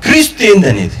 క్రీస్తు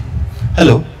ఏందనేది.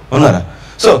 హలో, ఉన్నారా?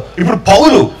 సో ఇప్పుడు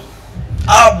పౌలు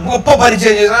ఆ గొప్ప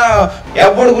పరిచయం చేసిన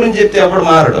ఎవడి గురించి చెప్తే ఎవడు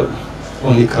మారడు,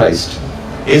 ఓన్లీ క్రైస్ట్.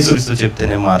 యేసుక్రీస్తు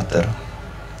చెప్తేనే మారుతారు.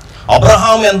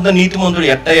 అబ్రహాం ఎంత నీతిమంతుడు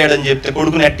ఎట్టయ్యాడని చెప్తే,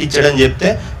 కొడుకుని ఎట్టిచ్చాడని చెప్తే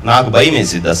నాకు భయం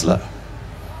వేసిద్ది అసలు.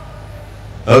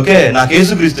 ఓకే, నాకు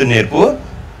యేసుక్రీస్తు నేర్పు,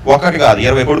 1 కాదు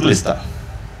 20 కొడుకులు ఇస్తా.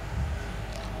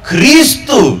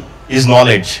 క్రీస్తు ఈజ్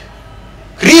నాలెడ్జ్,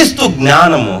 క్రీస్తు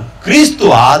జ్ఞానము, క్రీస్తు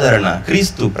ఆదరణ,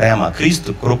 క్రీస్తు ప్రేమ, క్రీస్తు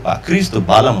కృప, క్రీస్తు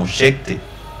బలము, శక్తి.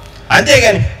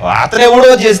 అంతేగాని అతను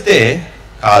ఎవడో చేస్తే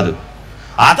కాదు.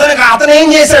 అతను ఏం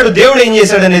చేశాడు, దేవుడు ఏం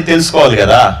చేశాడు అనేది తెలుసుకోవాలి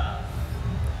కదా.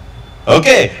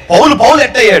 Okay, Paul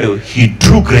ఎట్టయ్యాడు? He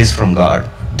Drew grace from God.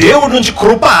 దేవుడి నుంచి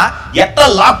కృప ఎట్లా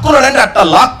లాక్కున్నాడంటే అట్లా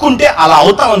లాక్కుంటే అలా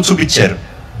అవుతామని చూపించారు.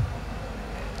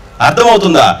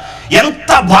 అర్థమవుతుందా?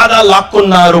 ఎంత బాగా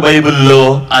లాక్కున్నారు బైబిల్లో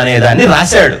అనేదాన్ని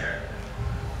రాశాడు.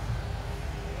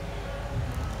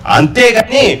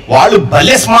 అంతేగాని వాళ్ళు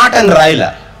భలే స్మార్ట్ అని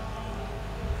రాయలా.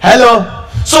 హలో,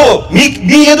 సో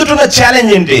మీ ఎదుటిన్న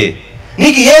ఛాలెంజ్ ఏంటి?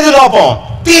 నీకు ఏది లోపం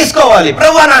తీసుకోవాలి,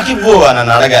 ప్రభువా నాకు ఇవ్వు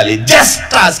అని అడగాలి.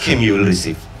 Just ask him, you will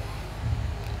receive.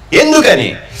 ఎందుకని?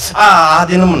 ఆ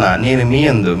దినమున నేను మీ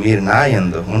యందు మీరు నా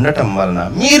యందు ఉండటం వలన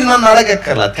మీరు నన్ను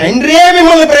అడగక్కర్లా, తండ్రే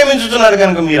మిమ్మల్ని ప్రేమించుతున్నాడు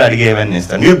కనుక మీరు అడిగేవన్నీ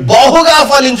ఇస్తాను, మీరు బహుగా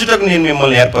ఫలించుటకు నేను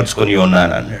మిమ్మల్ని ఏర్పరచుకొని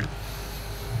ఉన్నాను అన్నాడు.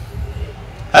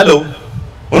 హలో,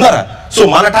 ఉన్నారా? సో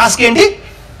మన టాస్క్ ఏంటి?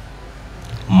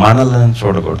 మనల్ని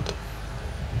చూడకూడదు,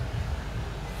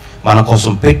 మన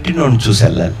కోసం పెట్టినోని చూసి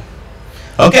వెళ్ళాలి.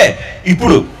 ఓకే,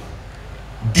 ఇప్పుడు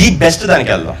ది బెస్ట్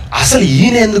దానికి వెళ్దాం. అసలు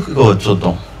ఈయన ఎందుకు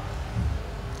చూద్దాం.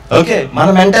 ఓకే, మన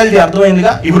మెంటాలిటీ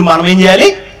అర్థమైందిగా. ఇప్పుడు మనం ఏం చేయాలి?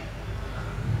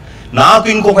 నాకు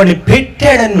ఇంకొకరిని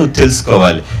పెట్టాడని నువ్వు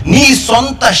తెలుసుకోవాలి. నీ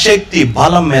సొంత శక్తి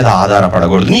బలం మీద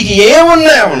ఆధారపడకూడదు. నీకు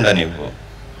ఏమున్నాయో ఉండనివ్వు,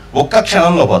 ఒక్క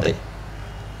క్షణంలో పోతాయి.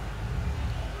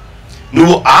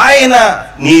 నువ్వు ఆయన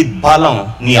నీ బలం,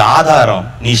 నీ ఆధారం,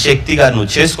 నీ శక్తిగా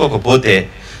నువ్వు చేసుకోకపోతే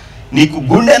నీకు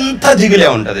గుండెంతా దిగులే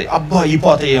ఉంటుంది. అబ్బా ఈ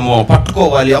పోతాయేమో,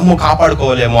 పట్టుకోవాలి, అమ్మో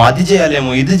కాపాడుకోవాలేమో, అది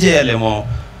చేయాలేమో, ఇది చేయాలేమో,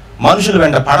 మనుషుల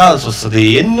వెంట పడాల్సి వస్తుంది,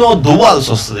 ఎన్నో దువ్వాల్సి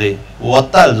వస్తుంది,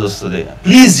 ఒత్తాల్సి వస్తుంది,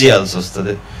 ప్లీజ్ చేయాల్సి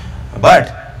వస్తుంది. బట్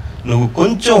నువ్వు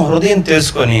కొంచెం హృదయం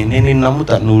తెలుసుకొని నేను నిన్ను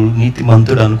నమ్ముతాను, నువ్వు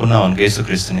నీతిమంతుడు అనుకున్నావు అనుకో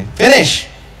యేసుక్రీస్తుని, ఫినిష్,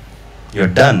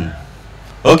 యూర్ డన్.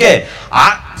 ఓకే,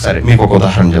 సరే మీకు ఒక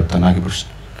ఉదాహరణ చెప్తాను.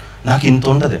 నాకు ఇంత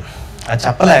ఉంటుంది, అది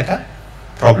చెప్పలేక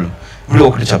ప్రాబ్లం. ఇప్పుడు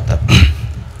ఒకటి చెప్తా.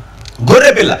 గొర్రె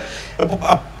పిల్ల,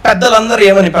 పెద్దలందరూ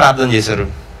ఏమని ప్రార్థన చేశారు?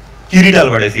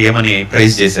 కిరీటాలు పడేసి ఏమని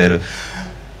ప్రైజ్ చేశారు?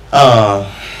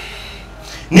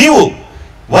 నీవు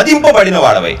వధింపబడిన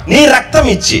వాడవై నీ రక్తం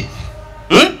ఇచ్చి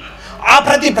ఆ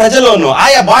ప్రతి ప్రజలోను,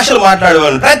 ఆయా భాషలు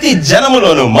మాట్లాడేవారు, ప్రతి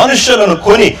జనములోను మనుష్యులను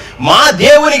కొని మా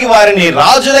దేవునికి వారిని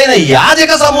రాజులైన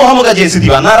యాజక సమూహముగా చేసిది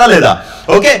అన్నారా లేదా?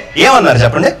 ఓకే, ఏమన్నారు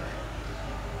చెప్పండి?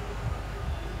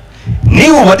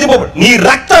 నీవు నీ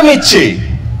రక్తం ఇచ్చి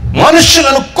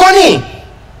మనుష్యులను కొని.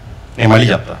 నేను మళ్ళీ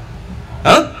చెప్తా,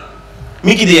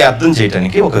 మీకు ఇది అర్థం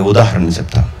చేయటానికి ఒక ఉదాహరణ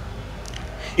చెప్తా.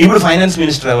 ఇప్పుడు ఫైనాన్స్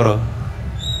మినిస్టర్ ఎవరు?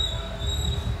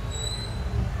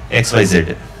 XYZ.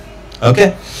 ఓకే,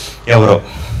 ఎవరో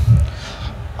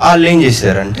వాళ్ళు ఏం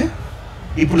చేశారంటే,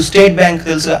 ఇప్పుడు స్టేట్ బ్యాంక్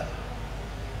తెలుసా,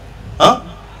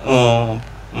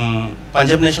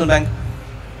 Punjab national bank,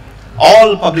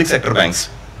 all public sector banks,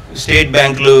 state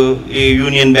బ్యాంకులు, ఈ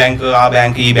యూనియన్ బ్యాంక్, ఆ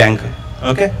బ్యాంక్, ఈ బ్యాంక్.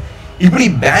 ఓకే, ఇప్పుడు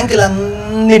ఈ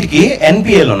బ్యాంకులన్నిటికీ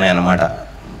NPAలు ఉన్నాయన్నమాట.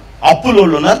 అప్పులు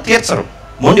ఉన్నారు, తీర్చరు,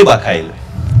 మొండి బకాయిలు.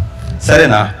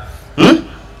 సరేనా?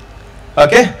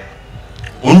 ఓకే,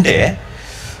 ఉంటే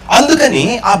అందుకని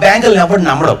ఆ బ్యాంకులను ఎవరు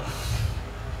నమ్మడం.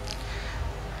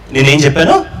 నేనేం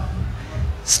చెప్పాను?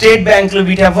 స్టేట్ బ్యాంకులు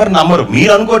వీటి ఎవరు నమ్మరు.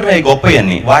 మీరు అనుకోవటమే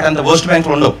గొప్పవన్నీ, వాటంత వర్స్ట్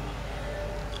బ్యాంకులు ఉండవు.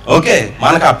 ఓకే,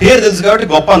 మనకు ఆ పేరు తెలుసు కాబట్టి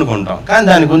గొప్ప అనుకుంటాం, కానీ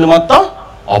దానికి ముందు మొత్తం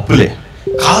అప్పులే.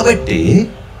 కాబట్టి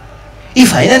ఈ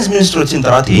ఫైనాన్స్ మినిస్టర్ వచ్చిన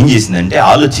తర్వాత ఏం చేసిందంటే,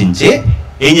 ఆలోచించి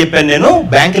ఏం చెప్పాను నేను,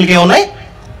 బ్యాంకులకి ఏమున్నాయి?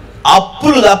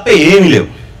 అప్పులు తప్ప ఏమీ లేవు.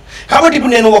 కాబట్టి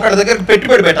ఇప్పుడు నేను ఒకటి దగ్గరకు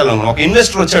పెట్టుబడి పెట్టాలనుకున్నాను, ఒక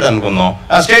ఇన్వెస్టర్ వచ్చాడు అనుకుందాం,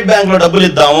 ఆ స్టేట్ బ్యాంక్లో డబ్బులు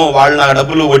ఇద్దాము, వాళ్ళు నాకు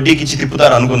డబ్బులు వడ్డీకి ఇచ్చి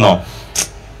తిప్పుతారు అనుకుందాం.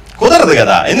 కుదరదు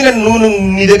కదా, ఎందుకంటే నువ్వు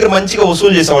నీ దగ్గర మంచిగా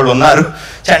వసూలు చేసేవాళ్ళు ఉన్నారు,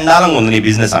 చండాలంగా ఉంది నీ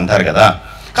బిజినెస్ అంటారు కదా.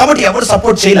 కాబట్టి ఎవరు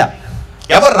సపోర్ట్ చేయలే,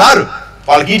 ఎవరు రారు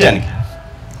వాళ్ళకి ఇయటానికి.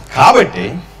 కాబట్టి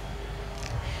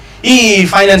ఈ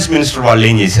ఫైనాన్స్ మినిస్టర్ వాళ్ళు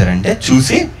ఏం చేశారంటే,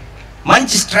 చూసి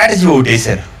మంచి స్ట్రాటజీ ఒకటి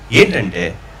వేశారు. ఏంటంటే,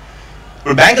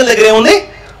 ఇప్పుడు బ్యాంకుల దగ్గర ఏముంది?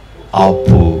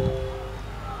 అప్పు.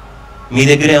 మీ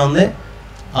దగ్గర ఏముంది?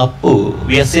 అప్పు.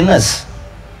 We are sinners.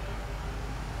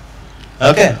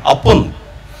 ఓకే, అప్పు ఉంది.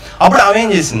 అప్పుడు ఆమె ఏం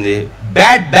చేసింది?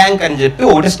 బ్యాడ్ బ్యాంక్ అని చెప్పి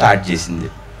ఒకటి స్టార్ట్ చేసింది.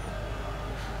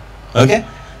 ఓకే,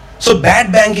 సో బ్యాడ్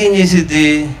బ్యాంక్ ఏం చేసింది?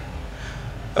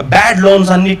 బ్యాడ్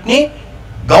లోన్స్ అన్నిటినీ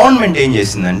గవర్నమెంట్ ఏం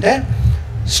చేసిందంటే,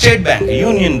 state bank,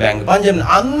 union bank, Punjab,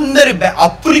 అందరి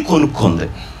అప్పులు కొనుక్కుంది.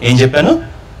 ఏం చెప్పాను?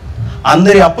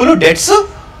 అందరి అప్పులు, డెట్స్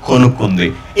కొనుక్కుంది.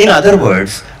 ఇన్ అదర్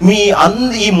వర్డ్స్,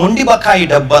 ఈ మొండి బకాయి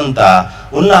డబ్బంతా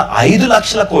ఉన్న 5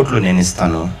 లక్షల కోట్లు నేను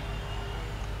ఇస్తాను,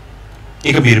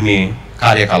 ఇక మీరు మీ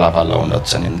కార్యకలాపాల్లో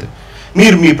ఉండొచ్చనింది,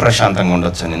 మీరు మీ ప్రశాంతంగా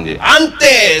ఉండొచ్చనింది.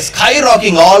 అంతే, sky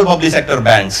rocking all public sector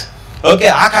banks. Okay,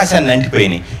 ఆకాశాన్ని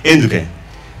అంటిపోయినాయి. ఎందుకే?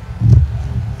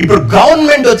 ఇప్పుడు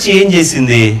గవర్నమెంట్ వచ్చి ఏం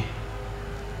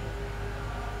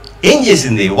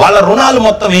చేసింది? వాళ్ళ రుణాలు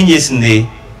మొత్తం ఏం చేసింది?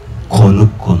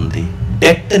 కొనుక్కుంది.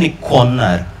 డెట్ని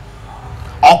కొన్నారు,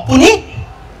 అప్పుని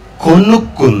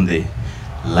కొనుక్కుంది.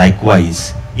 లైక్ వైజ్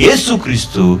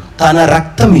యేసుక్రీస్తు తన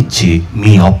రక్తం ఇచ్చి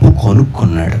మీ అప్పు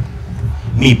కొనుక్కున్నాడు,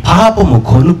 మీ పాపము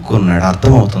కొనుక్కున్నాడు.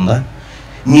 అర్థమవుతుందా?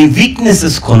 మీ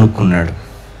వీక్నెసెస్ కొనుక్కున్నాడు,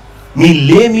 మీ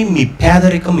లేమి, మీ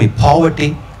పేదరికం, మీ పావర్టీ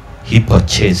హీ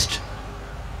పర్చేస్డ్.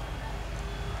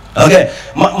 ఓకే,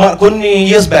 కొన్ని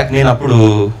ఇయర్స్ బ్యాక్ నేను అప్పుడు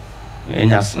ఏం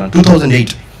చేస్తున్నాను,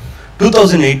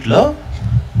 2008లో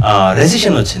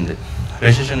రెసిషన్ వచ్చింది.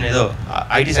 రెసిషన్ ఏదో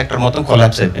ఐటీ సెక్టర్ మొత్తం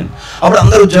కొలాప్స్ అయిపోయింది. అప్పుడు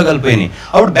అందరు ఉద్యోగాలు పోయినాయి.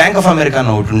 అప్పుడు బ్యాంక్ ఆఫ్ అమెరికా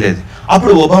అని ఒకటి ఉండేది.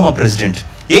 అప్పుడు ఒబామా ప్రెసిడెంట్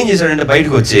ఏం చేశాడంటే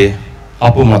బయటకు వచ్చి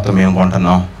అప్పు మొత్తం మేము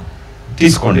కొంటున్నాం,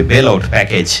 తీసుకోండి, బెయిల్ అవుట్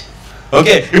ప్యాకేజ్.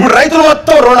 ఓకే, ఇప్పుడు రైతులు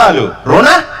మొత్తం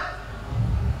రుణా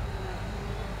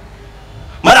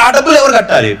మరి ఆ డబ్బులు ఎవరు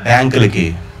కట్టాలి? బ్యాంకులకి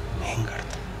మేము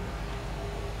కడతాం.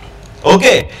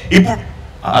 ఓకే, ఇప్పుడు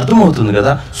అర్థమవుతుంది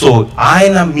కదా. సో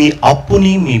ఆయన మీ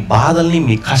అప్పుని, మీ బాధల్ని,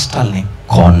 మీ కష్టాల్ని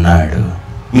కొన్నాడు.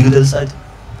 మీకు తెలుసా?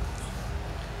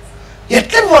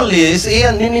 ఎట్లా వాళ్ళు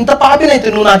నేను ఇంత పాపినైతే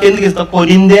నువ్వు నాకు ఎందుకు ఇస్తావు?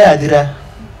 కొనిందే అదిరా,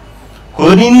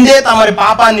 కొనిందే తమరి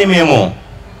పాపాన్ని మేము.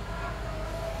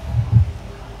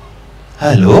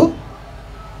 హలో,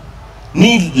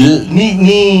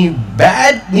 నీ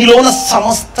బ్యాడ్, నీలో ఉన్న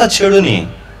సమస్త చెడుని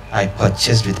I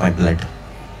purchased with my blood.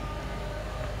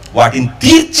 వాటిని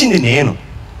తీర్చింది నేను.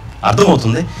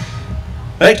 అర్థమవుతుంది?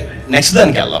 రైట్, నెక్స్ట్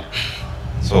దానికి వెళ్దాం.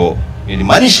 సో ఇది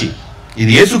మనిషి,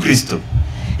 ఇది యేసుక్రీస్తు.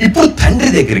 ఇప్పుడు తండ్రి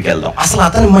దగ్గరికి వెళ్దాం. అసలు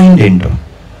అతని మైండ్ ఏంటో.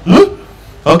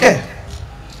 ఓకే,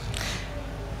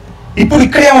 ఇప్పుడు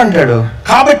ఇక్కడ ఏమంటాడు?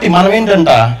 కాబట్టి మనం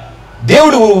ఏంటంట,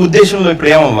 దేవుడు ఉద్దేశంలో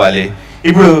ఇప్పుడు ఏమవ్వాలి?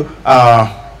 ఇప్పుడు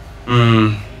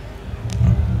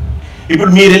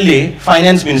మీరు వెళ్ళి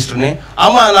ఫైనాన్స్ మినిస్టర్ని,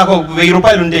 అమ్మ నాకు 1000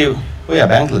 రూపాయలు ఉంటే పోయి ఆ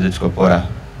బ్యాంకులో తెచ్చుకోపోరా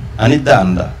అనిద్దా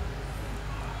అందా?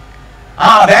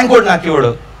 ఆ బ్యాంక్ కూడా నాకు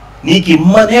ఇవ్వడు. నీకు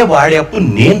ఇమ్మనే వాడే అప్పు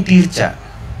నేను తీర్చా.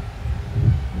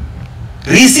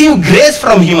 Receive grace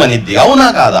from him అనిద్ది. అవునా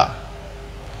కాదా?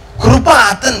 కృప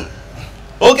అతను.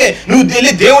 ఓకే, నువ్వు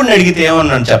వెళ్ళి దేవుడిని అడిగితే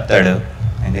ఏమన్నాను చెప్తాడు?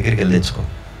 ఆయన దగ్గరికి వెళ్ళి తెచ్చుకో.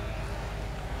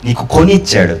 నీకు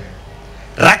కొనిచ్చాడు,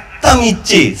 రక్తం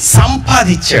ఇచ్చి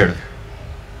సంపాదించాడు.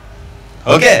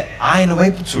 ఓకే, ఆయన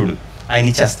వైపు చూడు, ఆయన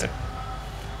ఇచ్చేస్తాడు.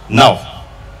 Now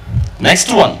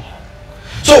next one.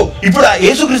 సో ఇప్పుడు ఆ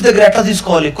యేసుక్రీస్తు దగ్గర ఎట్లా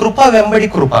తీసుకోవాలి? కృప వెంబడి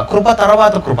కృప, కృప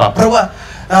తర్వాత కృప. ప్రభు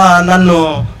నన్ను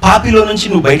పాపిలో నుంచి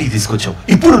నువ్వు బయటికి తీసుకొచ్చావు.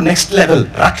 ఇప్పుడు నెక్స్ట్ లెవెల్,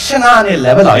 రక్షణ అనే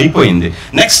లెవెల్ అయిపోయింది.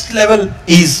 నెక్స్ట్ లెవెల్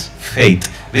ఈజ్ ఫెయిత్,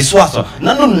 విశ్వాసం.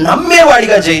 నన్ను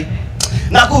నమ్మేవాడిగా చేయి.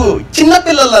 నాకు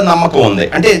చిన్నపిల్లల నమ్మకం ఉంది,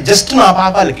 అంటే జస్ట్ నా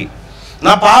పాపాలకి,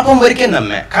 నా పాపం వరకే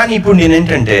నమ్మా. కానీ ఇప్పుడు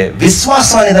నేనేంటంటే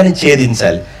విశ్వాసం అనే దాన్ని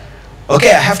ఛేదించాలి. Okay,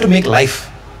 I have to make life.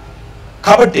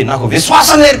 కాబట్టి నాకు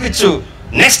విశ్వాసం నేర్పించు.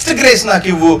 నెక్స్ట్ గ్రేస్ నాకు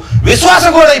ఇవ్వు.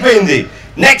 విశ్వాసం కూడా అయిపోయింది.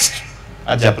 నెక్స్ట్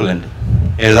అది చెప్పలేండి,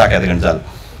 ఏదాకా ఎదగండి చాలు.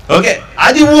 ఓకే,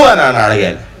 అది ఇవ్వు అని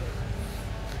అడగాలి.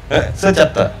 సో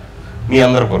చెప్తా మీ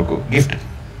అందరి కొరకు గిఫ్ట్.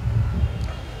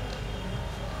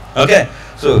 ఓకే,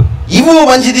 సో ఇవ్వు,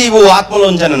 మంచిది ఇవ్వు,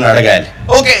 ఆత్మలోంచి నన్ను అడగాలి.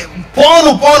 ఓకే,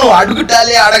 పోను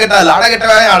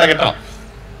అడగటం.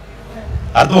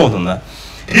 అర్థమవుతుందా?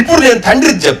 ఇప్పుడు నేను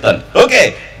తండ్రికి చెప్తాను. ఓకే,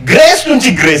 గ్రేస్ నుంచి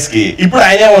గ్రేస్ కి. ఇప్పుడు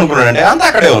ఆయన ఏమనుకున్నాడంటే అంతా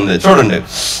అక్కడే ఉంది చూడండి.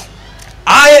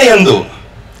 ఆయన యందు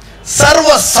సర్వ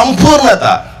సంపూర్ణత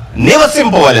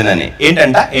నివసింపవలెనని.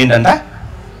 ఏంటంట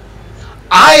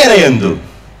ఆయన యందు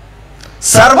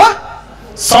సర్వ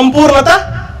సంపూర్ణత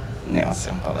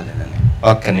నివసింపవలెనని.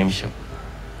 ఒక్క నిమిషం.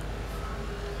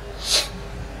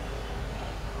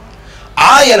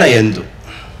 ఆయన యందు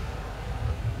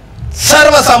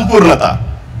సర్వ సంపూర్ణత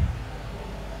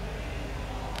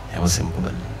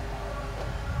నివసింపవలెను.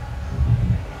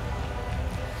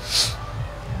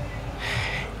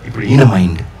 ఇప్పుడు ఈయన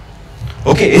మైండ్.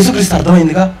 ఓకే, యేసుక్రీస్తు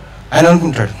అర్థమైందిగా. ఆయన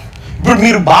అనుకుంటాడు, ఇప్పుడు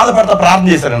మీరు బాధపడతా ప్రార్థన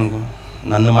చేశారనుకో,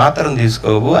 నన్ను మాత్రం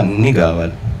తీసుకోవు, అన్నీ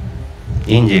కావాలి,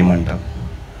 ఏం చేయమంటావు?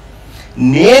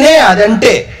 నేనే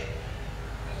అదంటే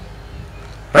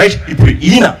రైట్.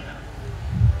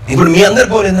 ఇప్పుడు మీ అందరు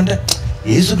పోలేదంటే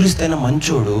యేసుక్రీస్తు అయినా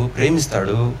మంచోడు,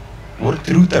 ప్రేమిస్తాడు, ఊరికి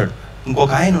తిరుగుతాడు.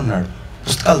 ఇంకొక ఆయన ఉన్నాడు,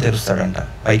 పుస్తకాలు తెరుస్తాడంట.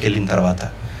 పైకి వెళ్ళిన తర్వాత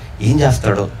ఏం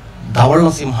చేస్తాడో, ధవళ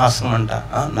సింహాసనం అంట,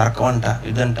 నరకం అంట,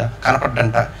 ఇదంట,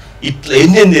 కనపడ్డంట, ఇట్లా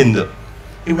ఏందో.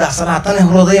 ఇప్పుడు అసలు అతని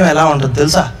హృదయం ఎలా ఉంటుంది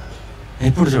తెలుసా?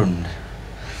 ఇప్పుడు చూడండి,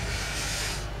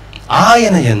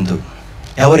 ఆయన యందు,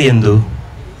 ఎవరి యందు?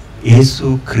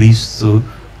 యేసుక్రీస్తులో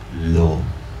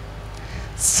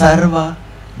సర్వ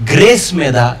గ్రేస్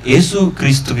మీద.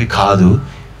 యేసుక్రీస్తుకి కాదు,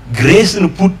 గ్రేస్ను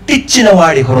పుట్టించిన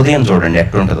వాడి హృదయం చూడండి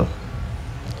ఎట్లుంటుందో.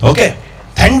 ఓకే,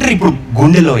 తండ్రి ఇప్పుడు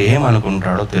గుండెలో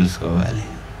ఏమనుకుంటాడో తెలుసుకోవాలి.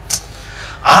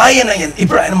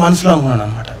 ఇప్పుడు ఆయన మనసులో అనుకున్నాడు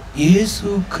అనమాట,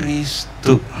 యేసుక్రీస్తులో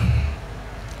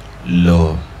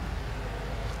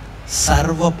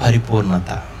సర్వ పరిపూర్ణత,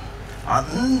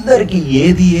 అందరికీ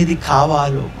ఏది ఏది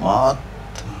కావాలో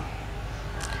మొత్తం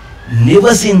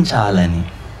నివసించాలని.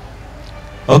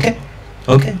 ఓకే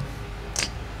ఓకే,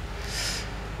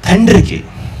 తండ్రికి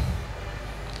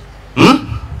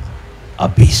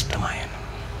అభీష్టమైన.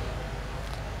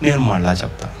 నేను మళ్ళా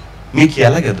చెప్తాను, మీకు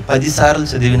ఎలాగదు 10 సార్లు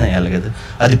చదివినా ఎలాగదు,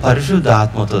 అది పరిశుద్ధ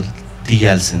ఆత్మతో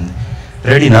తీయాల్సింది.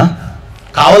 రెడీనా?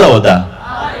 కావాలా వద్దా?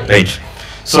 రైట్.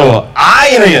 సో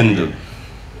ఆయన యందు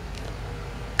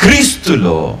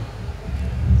క్రీస్తులో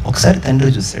ఒకసారి తండ్రి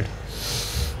చూశాడు.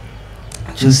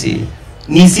 చూసి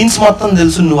నీ సిన్స్ మొత్తం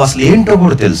తెలుసు, నువ్వు అసలు ఏంటో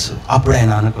కూడా తెలుసు. అప్పుడు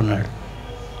ఆయన అనుకున్నాడు,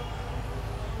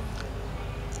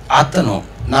 అతను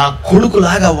నా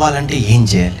కొడుకులాగా అవ్వాలంటే ఏం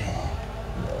చేయాలి?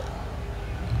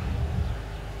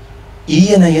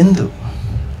 ఈయన యందు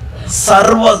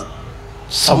సర్వ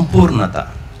సంపూర్ణత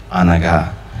అనగా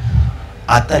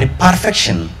అతని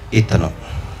పర్ఫెక్షన్ ఇతను.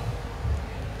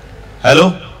 హలో,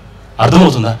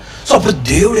 అర్థమవుతుందా? సో అప్పుడు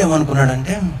దేవుడు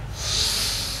ఏమనుకున్నాడంటే,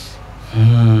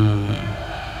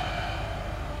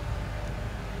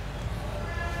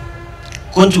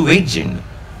 కొంచెం వెయిట్ చేయండి,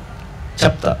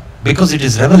 చెప్తా. బికాజ్ ఇట్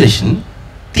ఈస్ రెవల్యూషన్,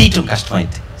 తీయటం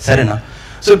కష్టమైంది. సరేనా?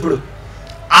 సో ఇప్పుడు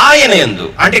ఆయన యందు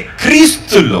అంటే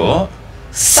క్రీస్తులో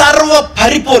సర్వ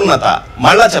పరిపూర్ణత,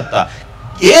 మళ్ళా చెప్తా,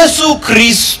 యేసు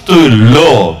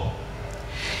క్రీస్తులో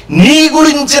నీ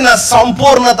గురించిన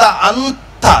సంపూర్ణత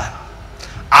అంతా,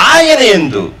 ఆయన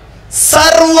యందు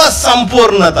సర్వ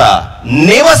సంపూర్ణత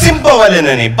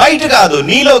నివసింపవలెనని. బయట కాదు,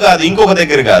 నీలో కాదు, ఇంకొక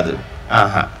దగ్గర కాదు.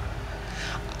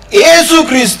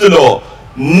 యేసుక్రీస్తులో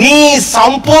నీ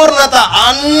సంపూర్ణత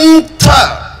అంతా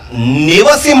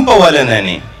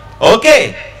నివసింపవలెనని. ఓకే,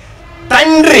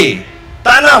 తండ్రి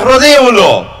తన హృదయంలో.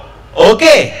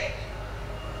 Okay,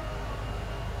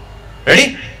 ready?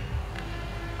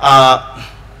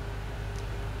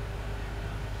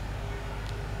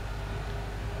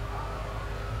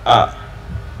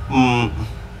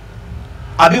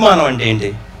 అభిమానం అంటే ఏంటి?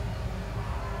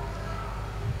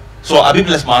 సో అభి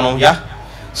ప్లస్ మానవం. యా,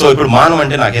 సో ఇప్పుడు మానవం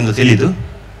అంటే నాకేందో తెలీదు.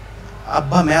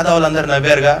 అబ్బా, మేధావులందరూ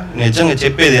నవ్వారుగా, నిజంగా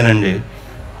చెప్పేదేనండి.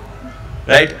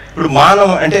 రైట్? ఇప్పుడు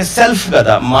మానవం అంటే సెల్ఫ్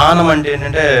కదా. మానవం అంటే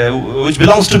ఏంటంటే which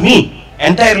belongs to me,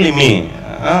 entirely మీ.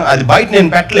 అది బయట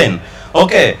నేను పెట్టలేను.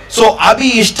 ఓకే, సో అభి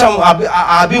ఇష్టం,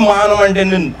 అభిమానం అంటే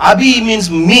అభి మీన్స్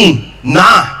మీ, నా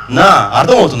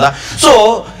అర్థమవుతుందా? సో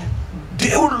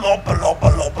దేవుడు లోపల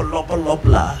లోపల లోపల లోపల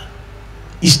లోపల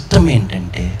ఇష్టం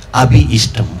ఏంటంటే, అభి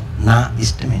ఇష్టము, నా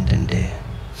ఇష్టం ఏంటంటే,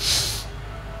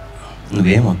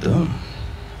 నువ్వేమొద్దు,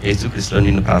 యేసుక్రీస్తులో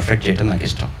నిన్ను పర్ఫెక్ట్ చేయటం నాకు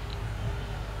ఇష్టం.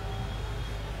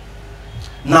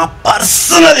 నా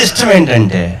పర్సనల్ ఇష్టం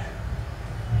ఏంటంటే,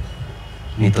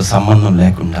 నీతో సంబంధం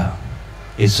లేకుండా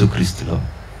యేసుక్రీస్తులో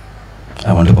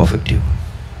I want to perfect you.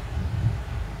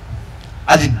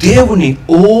 అది దేవుని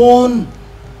ఓన్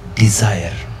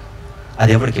డిజైర్.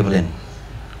 అది ఎవరికి ఇవ్వలేను.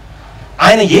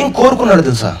 ఆయన ఏం కోరుకున్నాడు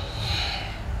తెలుసా?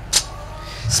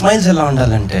 స్మైల్స్ ఎలా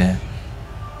ఉండాలంటే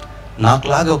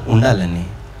నాకులాగా ఉండాలని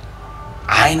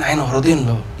ఆయన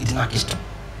హృదయంలో ఇది నాకు ఇష్టం,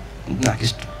 ఇది నాకు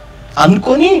ఇష్టం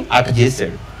అనుకొని అట్లా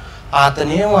చేశాడు.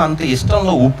 అతనేమో అంత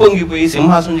ఇష్టంలో ఉప్పొంగిపోయి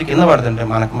సింహాసనం నుంచి కింద పడుతుంటే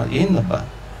మనకు ఏందబ్బా,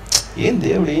 ఏం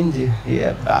దేవుడు ఏంది,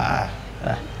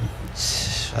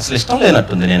 అసలు ఇష్టం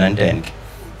లేనట్టుంది నేనంటే ఆయనకి.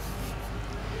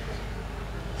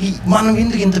 మనం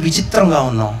ఎందుకు ఇంత విచిత్రంగా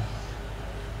ఉన్నాం?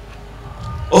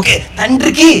 ఓకే,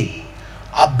 తండ్రికి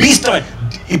అభీష్టమైన.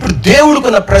 ఇప్పుడు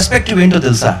దేవుడికున్న పర్స్పెక్టివ్ ఏంటో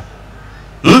తెలుసా?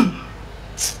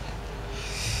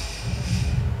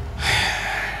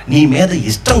 నీ మీద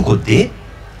ఇష్టం కొద్దీ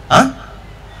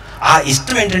ఆ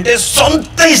ఇష్టం ఏంటంటే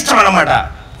సొంత ఇష్టం అన్నమాట.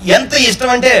 ఎంత ఇష్టం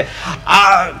అంటే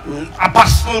ఆ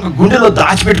పర్సనల్ గుండెలో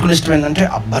దాచిపెట్టుకునే ఇష్టం ఏంటంటే,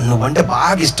 అబ్బా నువ్వంటే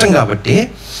బాగా ఇష్టం కాబట్టి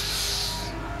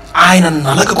ఆయన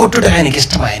నలక కొట్టుడు ఆయనకి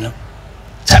ఇష్టం. ఆయన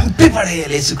చంపి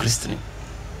పడేయాలి యేసుక్రీస్తుని.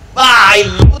 ఐ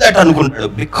లవ్ దట్ అనుకున్నాడు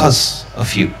బికాస్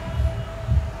ఆఫ్ యూ.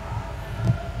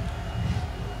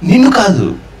 నిన్ను కాదు,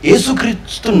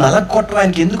 యేసుక్రీస్తు నలక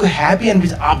కొట్టడానికి ఎందుకు హ్యాపీ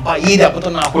అనిపించింది? అబ్బా ఈ దెబ్బతో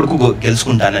నా కొడుకు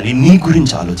గెలుచుకుంటానని నీ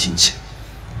గురించి ఆలోచించి.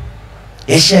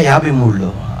 యెషయా 53లో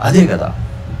అదే కదా.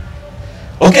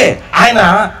 ఓకే, ఆయన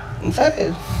సరే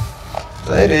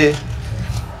సరే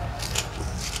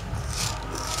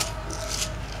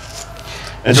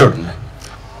చూడండి,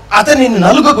 అతని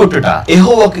నలుగొట్టుట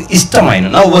యెహోవాకు ఇష్టమైన.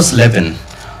 Now verse 11.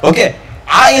 ఓకే,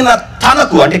 ఆయన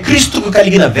తనకు అంటే క్రీస్తుకు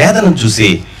కలిగిన వేదన చూసి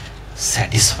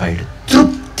సాటిస్ఫైడ్,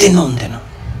 తృప్తి నొందెను.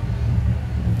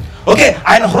 ఓకే,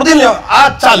 ఆయన హృదయంలో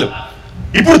చాలు.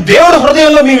 ఇప్పుడు దేవుడు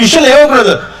హృదయంలో మీ విషయంలో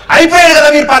ఏమనుకున్నాడు? అయిపోయాడు కదా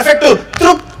మీరు పర్ఫెక్ట్,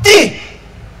 తృప్తి.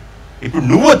 ఇప్పుడు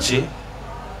నువ్వు వచ్చి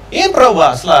ఏం ప్రభు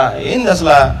అసలు ఏంది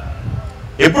అసలు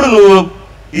ఎప్పుడు నువ్వు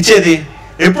ఇచ్చేది,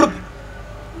 ఎప్పుడు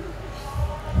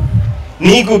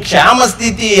నీకు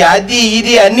క్షేమస్థితి అది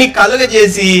ఇది అన్ని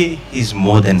కలుగజేసి ఈజ్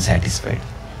మోర్ దెన్ సాటిస్ఫైడ్.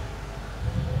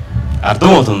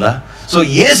 అర్థమవుతుందా? సో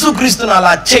యేసుక్రీస్తును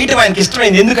అలా చేయటం ఆయనకి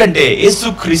ఇష్టమైంది. ఎందుకంటే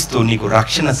యేసుక్రీస్తు నీకు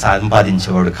రక్షణ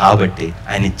సంపాదించేవాడు కాబట్టి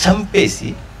ఆయన చంపేసి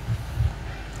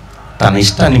తన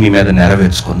ఇష్టాన్ని మీ మీద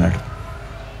నెరవేర్చుకున్నాడు.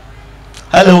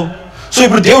 హలో. సో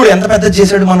ఇప్పుడు దేవుడు ఎంత పెద్ద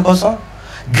చేశాడు మన కోసం,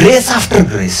 గ్రేస్ ఆఫ్టర్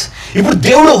గ్రేస్. ఇప్పుడు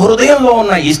దేవుడు హృదయంలో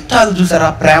ఉన్న ఇష్టాలు చూసారా,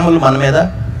 ప్రేమలు మన మీద.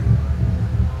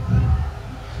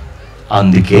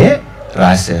 అందుకే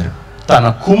రాశారు, తన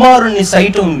కుమారుణ్ణి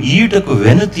సైతం ఈటకు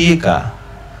వెనుతీయక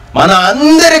మన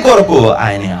అందరి కొరకు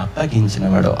ఆయన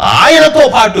అప్పగించినవాడు. ఆయనతో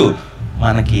పాటు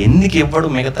మనకి ఎందుకు ఇవ్వడు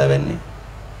మిగతావన్నీ?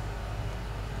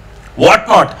 What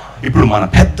not. ఇప్పుడు మన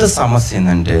పెద్ద సమస్య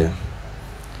ఏంటంటే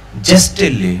జస్ట్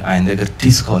వెళ్ళి ఆయన దగ్గర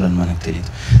తీసుకోవాలని మనకు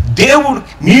తెలియదు. దేవుడు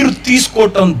మీరు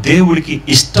తీసుకోవటం దేవుడికి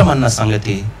ఇష్టం అన్న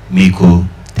సంగతి మీకు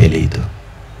తెలియదు.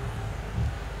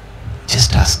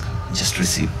 Just ask, just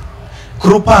receive.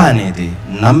 కృప అనేది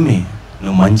నమ్మి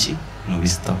నువ్వు మంచి నువ్వు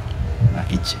ఇస్తావు,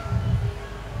 నాకు ఇచ్చే,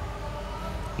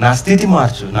 నా స్థితి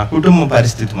మార్చు, నా కుటుంబ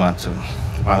పరిస్థితి మార్చు.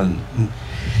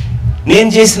 నేను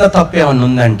చేసిన తప్పు ఏమన్నా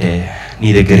ఉందంటే నీ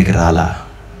దగ్గరికి రాలా,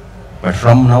 బట్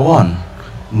ఫ్రమ్ నౌ ఆన్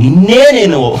నిన్నే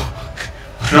నేను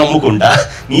నమ్ముకుంటా,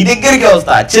 నీ దగ్గరికి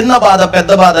వస్తా. చిన్న బాధ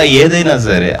పెద్ద బాధ ఏదైనా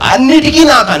సరే అన్నిటికీ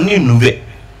నాకు అన్ని నువ్వే.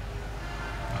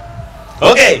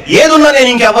 ఓకే, ఏదున్నా నేను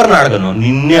ఇంకెవరిని అడగను,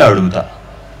 నిన్నే అడుగుతా.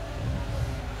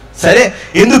 సరే,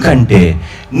 ఎందుకంటే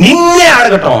నిన్నే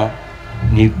అడగటం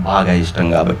నీకు బాగా ఇష్టం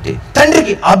కాబట్టి.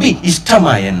 తండ్రికి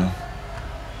ఇష్టమాయను.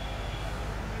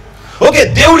 ఓకే,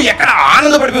 దేవుడు ఎక్కడ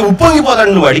ఆనందపడిపోయి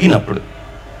ఉప్పొంగిపోతాడు నువ్వు అడిగినప్పుడు.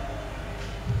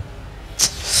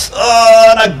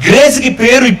 నా గ్రేస్కి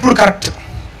పేరు ఇప్పుడు కరెక్ట్,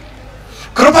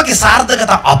 కృపకి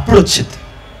సార్థకత అప్పుడు వచ్చింది.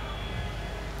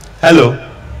 హలో,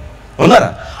 ఉన్నారా?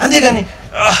 అంతేగాని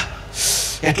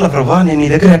ఎట్లా ప్రభా నేను నీ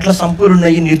దగ్గర ఎట్లా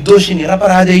సంపూర్ణయ్యి నిర్దోషి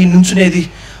నిరపరాధి అయ్యి నుంచునేది,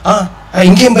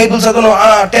 ఇంకేం బైబుల్ చదవను,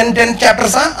 10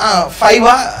 చాప్టర్సా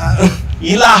 5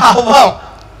 ఇలా అవ్వం.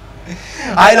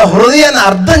 ఆయన హృదయాన్ని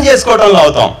అర్థం చేసుకోవడంలో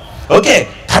అవుతాం. ఓకే,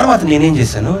 తర్వాత నేనేం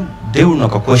చేశాను, దేవుడిని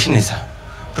ఒక క్వశ్చన్ వేసా,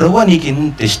 ప్రభా నీకు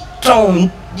ఇంత ఇష్టం,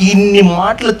 ఇన్ని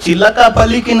మాటలు చిలక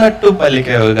పలికినట్టు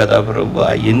పలికావు కదా ప్రభా,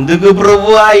 ఎందుకు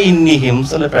ప్రభా ఇన్ని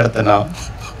హింసలు పెడుతున్నావు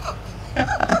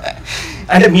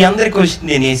అంటే మీ అందరి క్వశ్చన్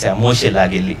నేను వేసా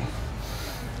మోషేలాగెళ్ళి.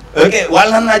 ఓకే,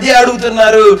 వాళ్ళు నన్ను అదే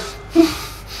అడుగుతున్నారు,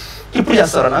 ఇప్పుడు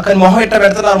చేస్తారా నాకు, కానీ మొహం ఎట్లా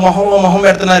పెడుతున్నారు, మొహం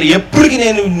పెడుతున్నారు ఎప్పటికి.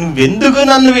 నేను ఎందుకు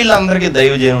నన్ను వీళ్ళందరికీ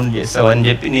దైవజనం చేస్తావు అని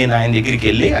చెప్పి నేను ఆయన దగ్గరికి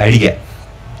వెళ్ళి అడిగా.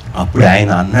 అప్పుడు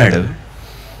ఆయన అన్నాడు,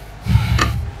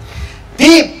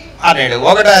 అన్నాడు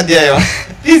 1వ అధ్యాయం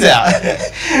తీసా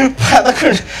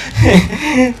 11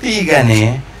 తీగానే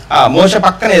మోష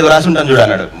పక్కన ఏదో రాసి ఉంటాను చూడు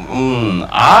అన్నాడు.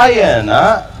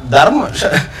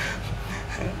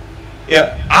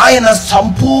 ఆయన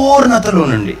సంపూర్ణతలో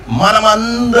నుండి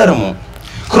మనమందరము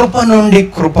కృప నుండి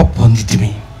కృప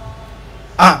పొందితిమి.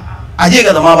 అదే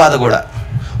కదా మా బాధ కూడా.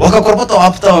 ఒక కృపతో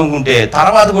ఆపుతాం అనుకుంటే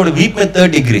తర్వాత కూడా వీప్ మీద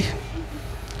 3rd డిగ్రీ.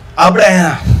 అప్పుడు ఆయన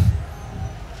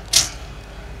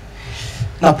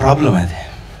నా ప్రాబ్లం అదే,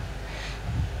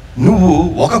 నువ్వు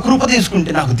ఒక కృప తీసుకుంటే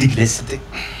నాకు దిగిలేస్తుంది,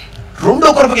 2వ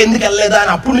కృపకి ఎందుకు వెళ్ళలేదా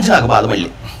అని అప్పటి నుంచి నాకు బాధ మళ్ళీ.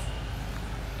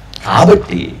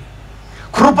 కాబట్టి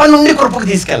కృప నుండి కృపకు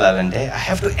తీసుకెళ్ళాలంటే I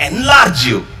have to enlarge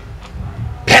you,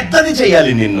 పెద్దది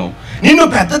చేయాలి. నిన్ను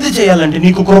పెద్దది చేయాలంటే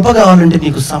నీకు కృప కావాలంటే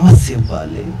నీకు సమస్య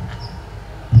ఇవ్వాలి.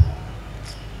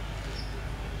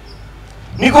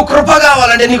 నీకు కృప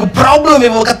కావాలంటే నీకు ప్రాబ్లం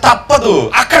ఇవ్వక తప్పదు.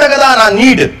 అక్కడ కదా నా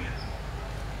నీడ్,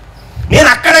 నేను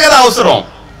అక్కడ కదా అవసరం.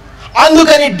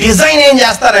 అందుకని డిజైన్ ఏం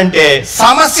చేస్తారంటే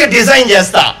సమస్య డిజైన్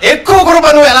చేస్తా, ఎక్కువ కృప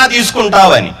నువ్వు ఎలా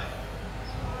తీసుకుంటావని.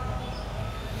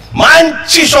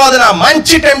 మంచి శోధన,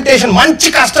 మంచి టెంప్టేషన్, మంచి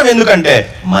కష్టం, ఎందుకంటే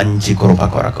మంచి కృప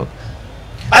కొరకు.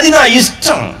 అది నా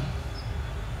ఇష్టం.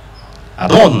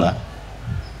 అర్థమవుతుందా?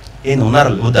 ఏంది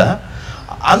ఉన్నారు వద్దా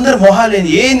అందరు మొహాలు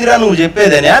ఏందిరా నువ్వు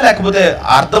చెప్పేదనే, లేకపోతే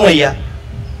అర్థమయ్యా?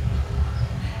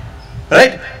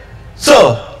 రైట్. సో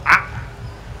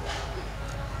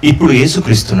ఇప్పుడు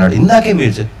యేసుక్రీస్తున్నాడు, ఇందాకే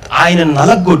మీరు ఆయన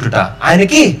నలగొట్టుట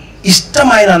ఆయనకి ఇష్టం.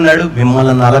 ఆయన అన్నాడు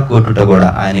మిమ్మల్ని నలగొట్టుట కూడా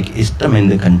ఆయనకి ఇష్టం.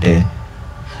 ఎందుకంటే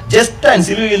జస్ట్ ఆయన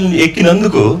సిలువ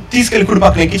ఎక్కినందుకు తీసుకెళ్లి కుడి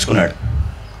పక్కన ఎక్కించుకున్నాడు.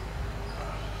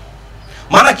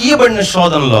 మనకి ఇవ్వబడిన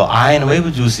శోధనలో ఆయన వైపు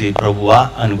చూసి ప్రభువా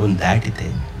అనుకుని దాటితే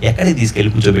ఎక్కడికి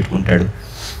తీసుకెళ్ళి కూర్చోబెట్టుకుంటాడు.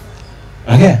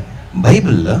 ఓకే,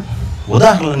 బైబిల్లో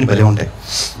ఉదాహరణలన్నీ భలే ఉంటాయి.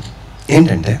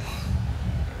 ఏంటంటే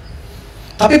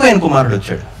తప్పిపోయిన కుమారుడు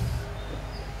వచ్చాడు.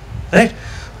 రైట్,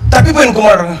 తప్పిపోయిన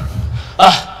కుమారుడు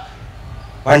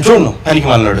వాడిని చూడను పనికి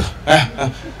మళ్ళాడు.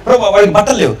 ప్రభు వాడికి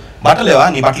బట్టలు లేవా,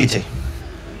 నీ బట్టలు ఇచ్చాయి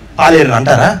పాలేరు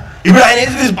అంటారా? ఇప్పుడు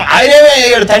ఆయనేమే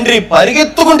అయ్యాడు తండ్రి,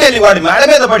 పరిగెత్తుకుంటే వెళ్ళి వాడి మేడ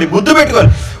మీద పడి బుద్ధు పెట్టుకొని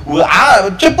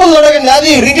చెప్పులు తొడగండి,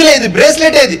 అది రింగ్ లేదు,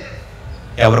 బ్రేస్లెట్ ఏది,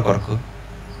 ఎవరి కొరకు?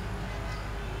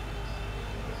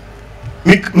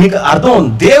 మీకు అర్థం,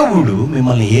 దేవుడు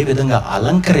మిమ్మల్ని ఏ విధంగా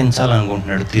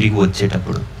అలంకరించాలనుకుంటున్నాడు తిరిగి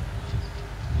వచ్చేటప్పుడు.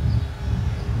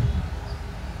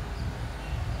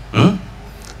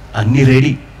 అన్ని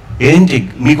రెడీ. ఏంటి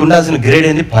మీకు ఉండాల్సిన గ్రేడ్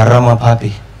ఏంటి? పరమ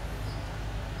పాపి.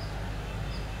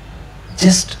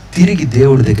 జస్ట్ తిరిగి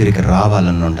దేవుడి దగ్గరికి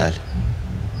రావాలని ఉండాలి.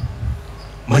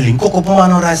 మళ్ళీ ఇంకొక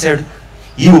ఉపమానం రాశాడు.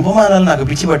 ఈ ఉపమానాలు నాకు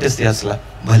పిచ్చి పట్టేస్తాయి, అసలు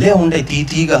భలే ఉండే,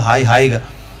 తీగా హాయిగా.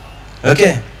 ఓకే,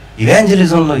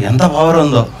 ఇవాంజలిజంలో ఎంత పవర్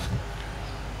ఉందో.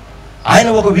 ఆయన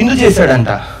ఒక విందు చేశాడంట,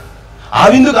 ఆ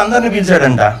విందుకు అందరిని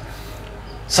పిలిచాడంట.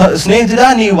 స్నేహితుడా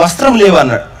నీ వస్త్రం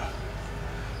లేవన్నాడు.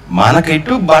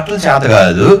 మనకెట్టు బట్టలు చేత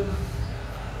కాదు,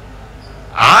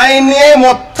 ఆయనే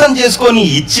మొత్తం చేసుకొని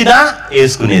ఇచ్చినా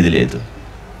వేసుకునేది లేదు.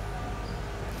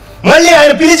 మళ్ళీ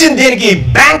ఆయన పిలిచింది దేనికి?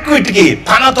 బ్యాంక్వెట్కి,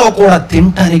 తనతో కూడా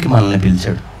తినటానికి మనల్ని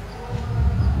పిలిచాడు.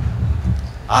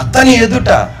 అతని ఎదుట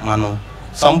మనం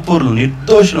సంపూర్ణ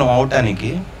నిర్దోషులం అవటానికి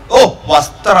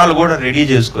వస్త్రాలు కూడా రెడీ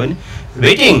చేసుకొని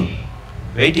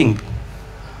వెయిటింగ్.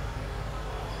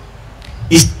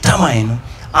 ఇష్టమైన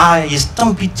ఆ ఇష్టం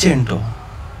పిచ్చేంటో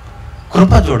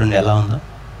కృప చూడండి ఎలా ఉందో.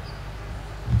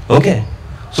 ఓకే,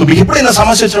 సో మీకు ఎప్పుడైనా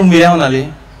సమస్య వచ్చినప్పుడు మీరేమనాలి?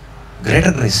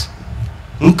 గ్రేటర్ గ్రేస్,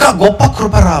 ఇంకా గొప్ప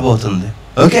కృప రాబోతుంది.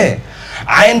 ఓకే,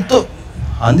 ఆయనతో.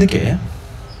 అందుకే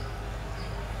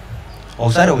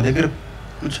ఒకసారి ఒక దగ్గర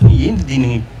కూర్చొని ఏంటి దీని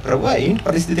ప్రభు ఏంటి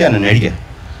పరిస్థితి అని అడిగా.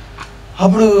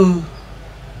 అప్పుడు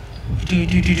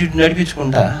ఇటు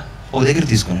నడిపించుకుంటా ఒక దగ్గర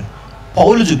తీసుకున్నాను.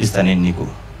 పౌలు చూపిస్తాను నేను నీకు,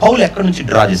 పౌలు ఎక్కడి నుంచి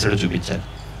డ్రా చేశాడో చూపించాలి,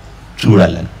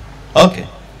 చూడాలని. ఓకే,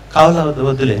 కావాలా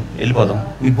వద్దులే వెళ్ళిపోదాం,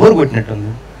 మీకు బోర్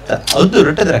కొట్టినట్టుంది, వద్దు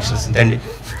రొట్టెది రక్షిస్తుంది అండి,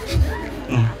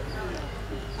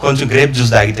 కొంచెం గ్రేప్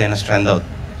జ్యూస్ తాగితే అయినా స్ట్రెంత్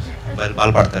అవుతుంది,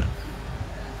 బలపడతారు.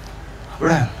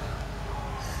 అప్పుడా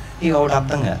ఇక ఒకటి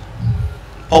అర్థం కాదు.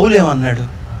 పౌలు ఏమన్నాడు?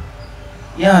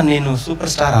 నేను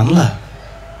సూపర్ స్టార్ అనలా,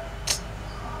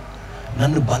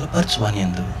 నన్ను బలపరచువాని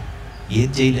ఎందు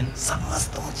ఏది చేయలేను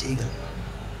సమస్తం చేయగలను.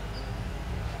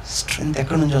 స్ట్రెంత్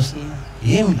ఎక్కడి నుంచి వస్తుంది?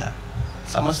 ఏమిలా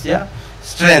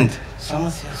స్ట్రెంత్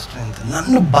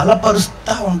నన్ను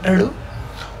బలపరుస్తూ ఉంటాడు.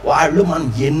 వాళ్ళు మనం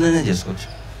ఎన్నైనా చేసుకోవచ్చు.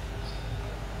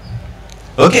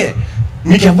 ఓకే,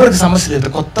 మీకు ఎవరికి సమస్య లేదు,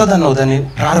 కొత్త దాన్ని ఒకదాన్ని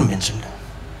ప్రారంభించండి,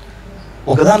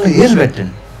 ఒకదానిలో ఏళ్ళు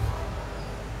పెట్టండి.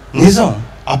 నిజం,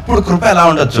 అప్పుడు కృప ఎలా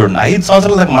ఉండదు చూడండి. 5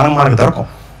 సంవత్సరాల దాకా మనకు దొరకం.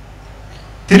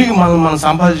 తిరిగి మనం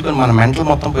సంపాదించుకొని మన మెంటల్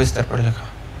మొత్తం పోయి స్థిరపడలేక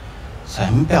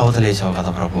చంపి అవతలేసావు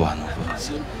కదా ప్రభు,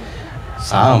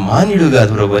 సామాన్యుడు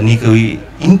కాదు ప్రభు, నీకు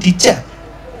ఇంత ఇచ్చా,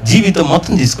 జీవితం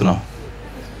మొత్తం తీసుకున్నావు,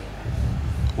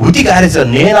 ఉతి కారేసావు,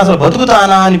 నేను అసలు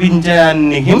బతుకుతానా అనిపించే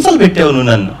అన్ని హింసలు పెట్టావు నువ్వు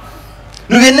నన్ను.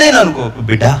 నువ్వెన్నైనా అనుకో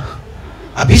బిడ్డ,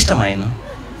 అభిష్టమైన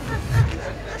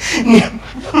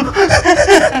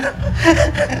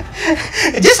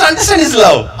జస్ట్ అండర్స్టాండ్ ఇస్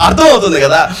లవ్, అర్థం అవుతుంది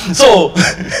కదా. సో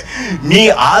నీ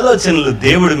ఆలోచనలు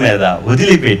దేవుడి మీద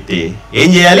వదిలిపెట్టి ఏం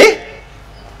చేయాలి?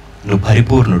 నువ్వు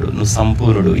పరిపూర్ణుడు, నువ్వు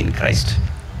సంపూర్ణుడు ఇన్ క్రైస్ట్.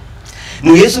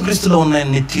 నువ్వు యేసుక్రీస్తులో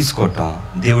ఉన్నాయని తీసుకోవటం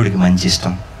దేవుడికి మంచి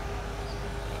ఇష్టం.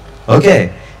 ఓకే,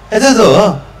 ఏదేదో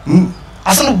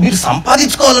అసలు మీరు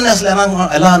సంపాదించుకోవాలని అసలు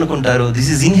ఎలా అనుకుంటారు? దిస్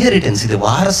ఈజ్ ఇన్హెరిటెన్స్, ఇది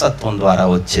వారసత్వం ద్వారా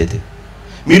వచ్చేది.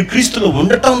 మీరు క్రీస్తులో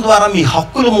ఉండటం ద్వారా మీ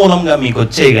హక్కుల మూలంగా మీకు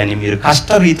వచ్చేవి, కానీ మీరు కష్ట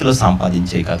రీతిలో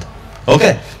సంపాదించేవి కాదు. ఓకే,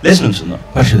 లేచి నుంచుందాం.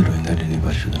 పరిశుద్ధుడైందండి నీ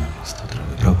పరిశుద్ధ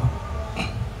స్తోత్రాలు ప్రభు.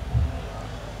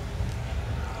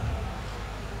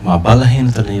 మా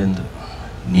బలహీనతల యందు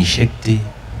నీ శక్తి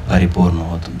పరిపూర్ణం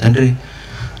అవుతుంది తండ్రి.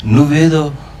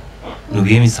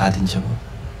 నువ్వేమి సాధించవు,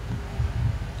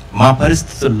 మా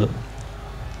పరిస్థితుల్లో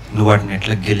నువ్వు వాటిని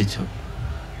ఎట్లా గెలిచావు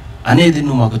అనేది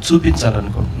నువ్వు మాకు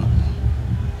చూపించాలనుకుంటున్నావు.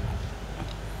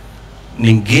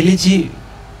 నేను గెలిచి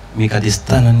మీకు అది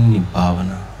ఇస్తానని నీ భావన,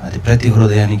 అది ప్రతి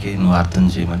హృదయానికి నువ్వు అర్థం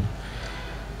చేయమని.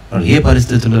 ఏ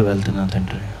పరిస్థితుల్లో వెళ్తున్నా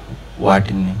తండ్రి,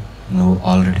 వాటిని నువ్వు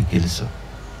ఆల్రెడీ గెలిచావు.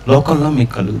 లోకంలో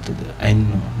మీకు కలుగుతుంది,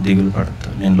 ఆయన దిగులు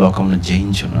పడతావు, నేను లోకంలో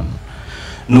జయించున్నాను.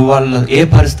 నువ్వు వాళ్ళ ఏ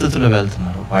పరిస్థితుల్లో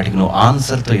వెళ్తున్నారో వాటికి నువ్వు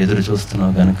ఆన్సర్తో ఎదురు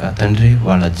చూస్తున్నావు కనుక తండ్రి,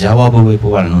 వాళ్ళ జవాబు వైపు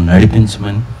వాళ్ళను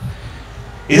నడిపించమని,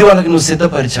 ఇది వాళ్ళకి నువ్వు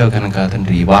సిద్ధపరిచావు కనుక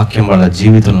తండ్రి, ఈ వాక్యం వాళ్ళ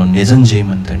జీవితంలో నిజం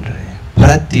చేయమని తండ్రి.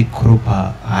 ప్రతి కృప,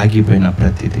 ఆగిపోయిన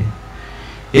ప్రతిదీ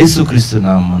యేసుక్రీస్తు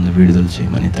నామమున విడుదల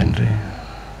చేయమని తండ్రి.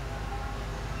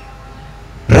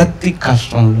 ప్రతి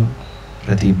కష్టంలో,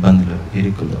 ప్రతి ఇబ్బందులు,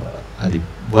 ఇరుకులో, అది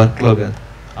వర్క్లో కాదు,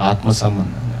 ఆత్మ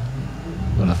సంబంధంగా,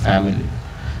 వాళ్ళ ఫ్యామిలీ,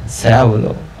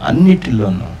 సేవలో,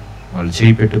 అన్నిటిలోనూ వాళ్ళు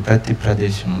చేపెట్టు ప్రతి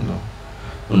ప్రదేశంలో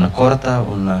ఉన్న కొరత,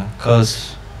 ఉన్న కర్స్,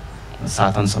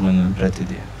 సాతాను సంబంధం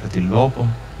ప్రతి లోపం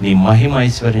నీ మహిమ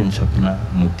ఐశ్వర్యం చొప్పున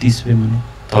నువ్వు తీసివేయమని,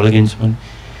 తొలగించమని,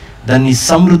 దాన్ని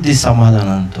సమృద్ధి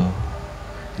సమాధానంతో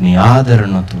నీ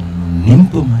ఆదరణతో నువ్వు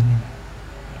నింపుమని,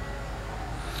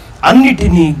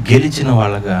 అన్నిటినీ గెలిచిన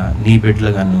వాళ్ళగా నీ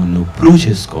బిడ్డలుగా నువ్వు ప్రూవ్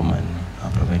చేసుకోమని ఆ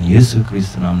ప్రభువైన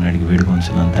యేసుక్రీస్తు నామమున అడిగి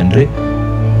వేడుకొంచున్నాను తండ్రి.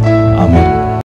 ఆమేన్.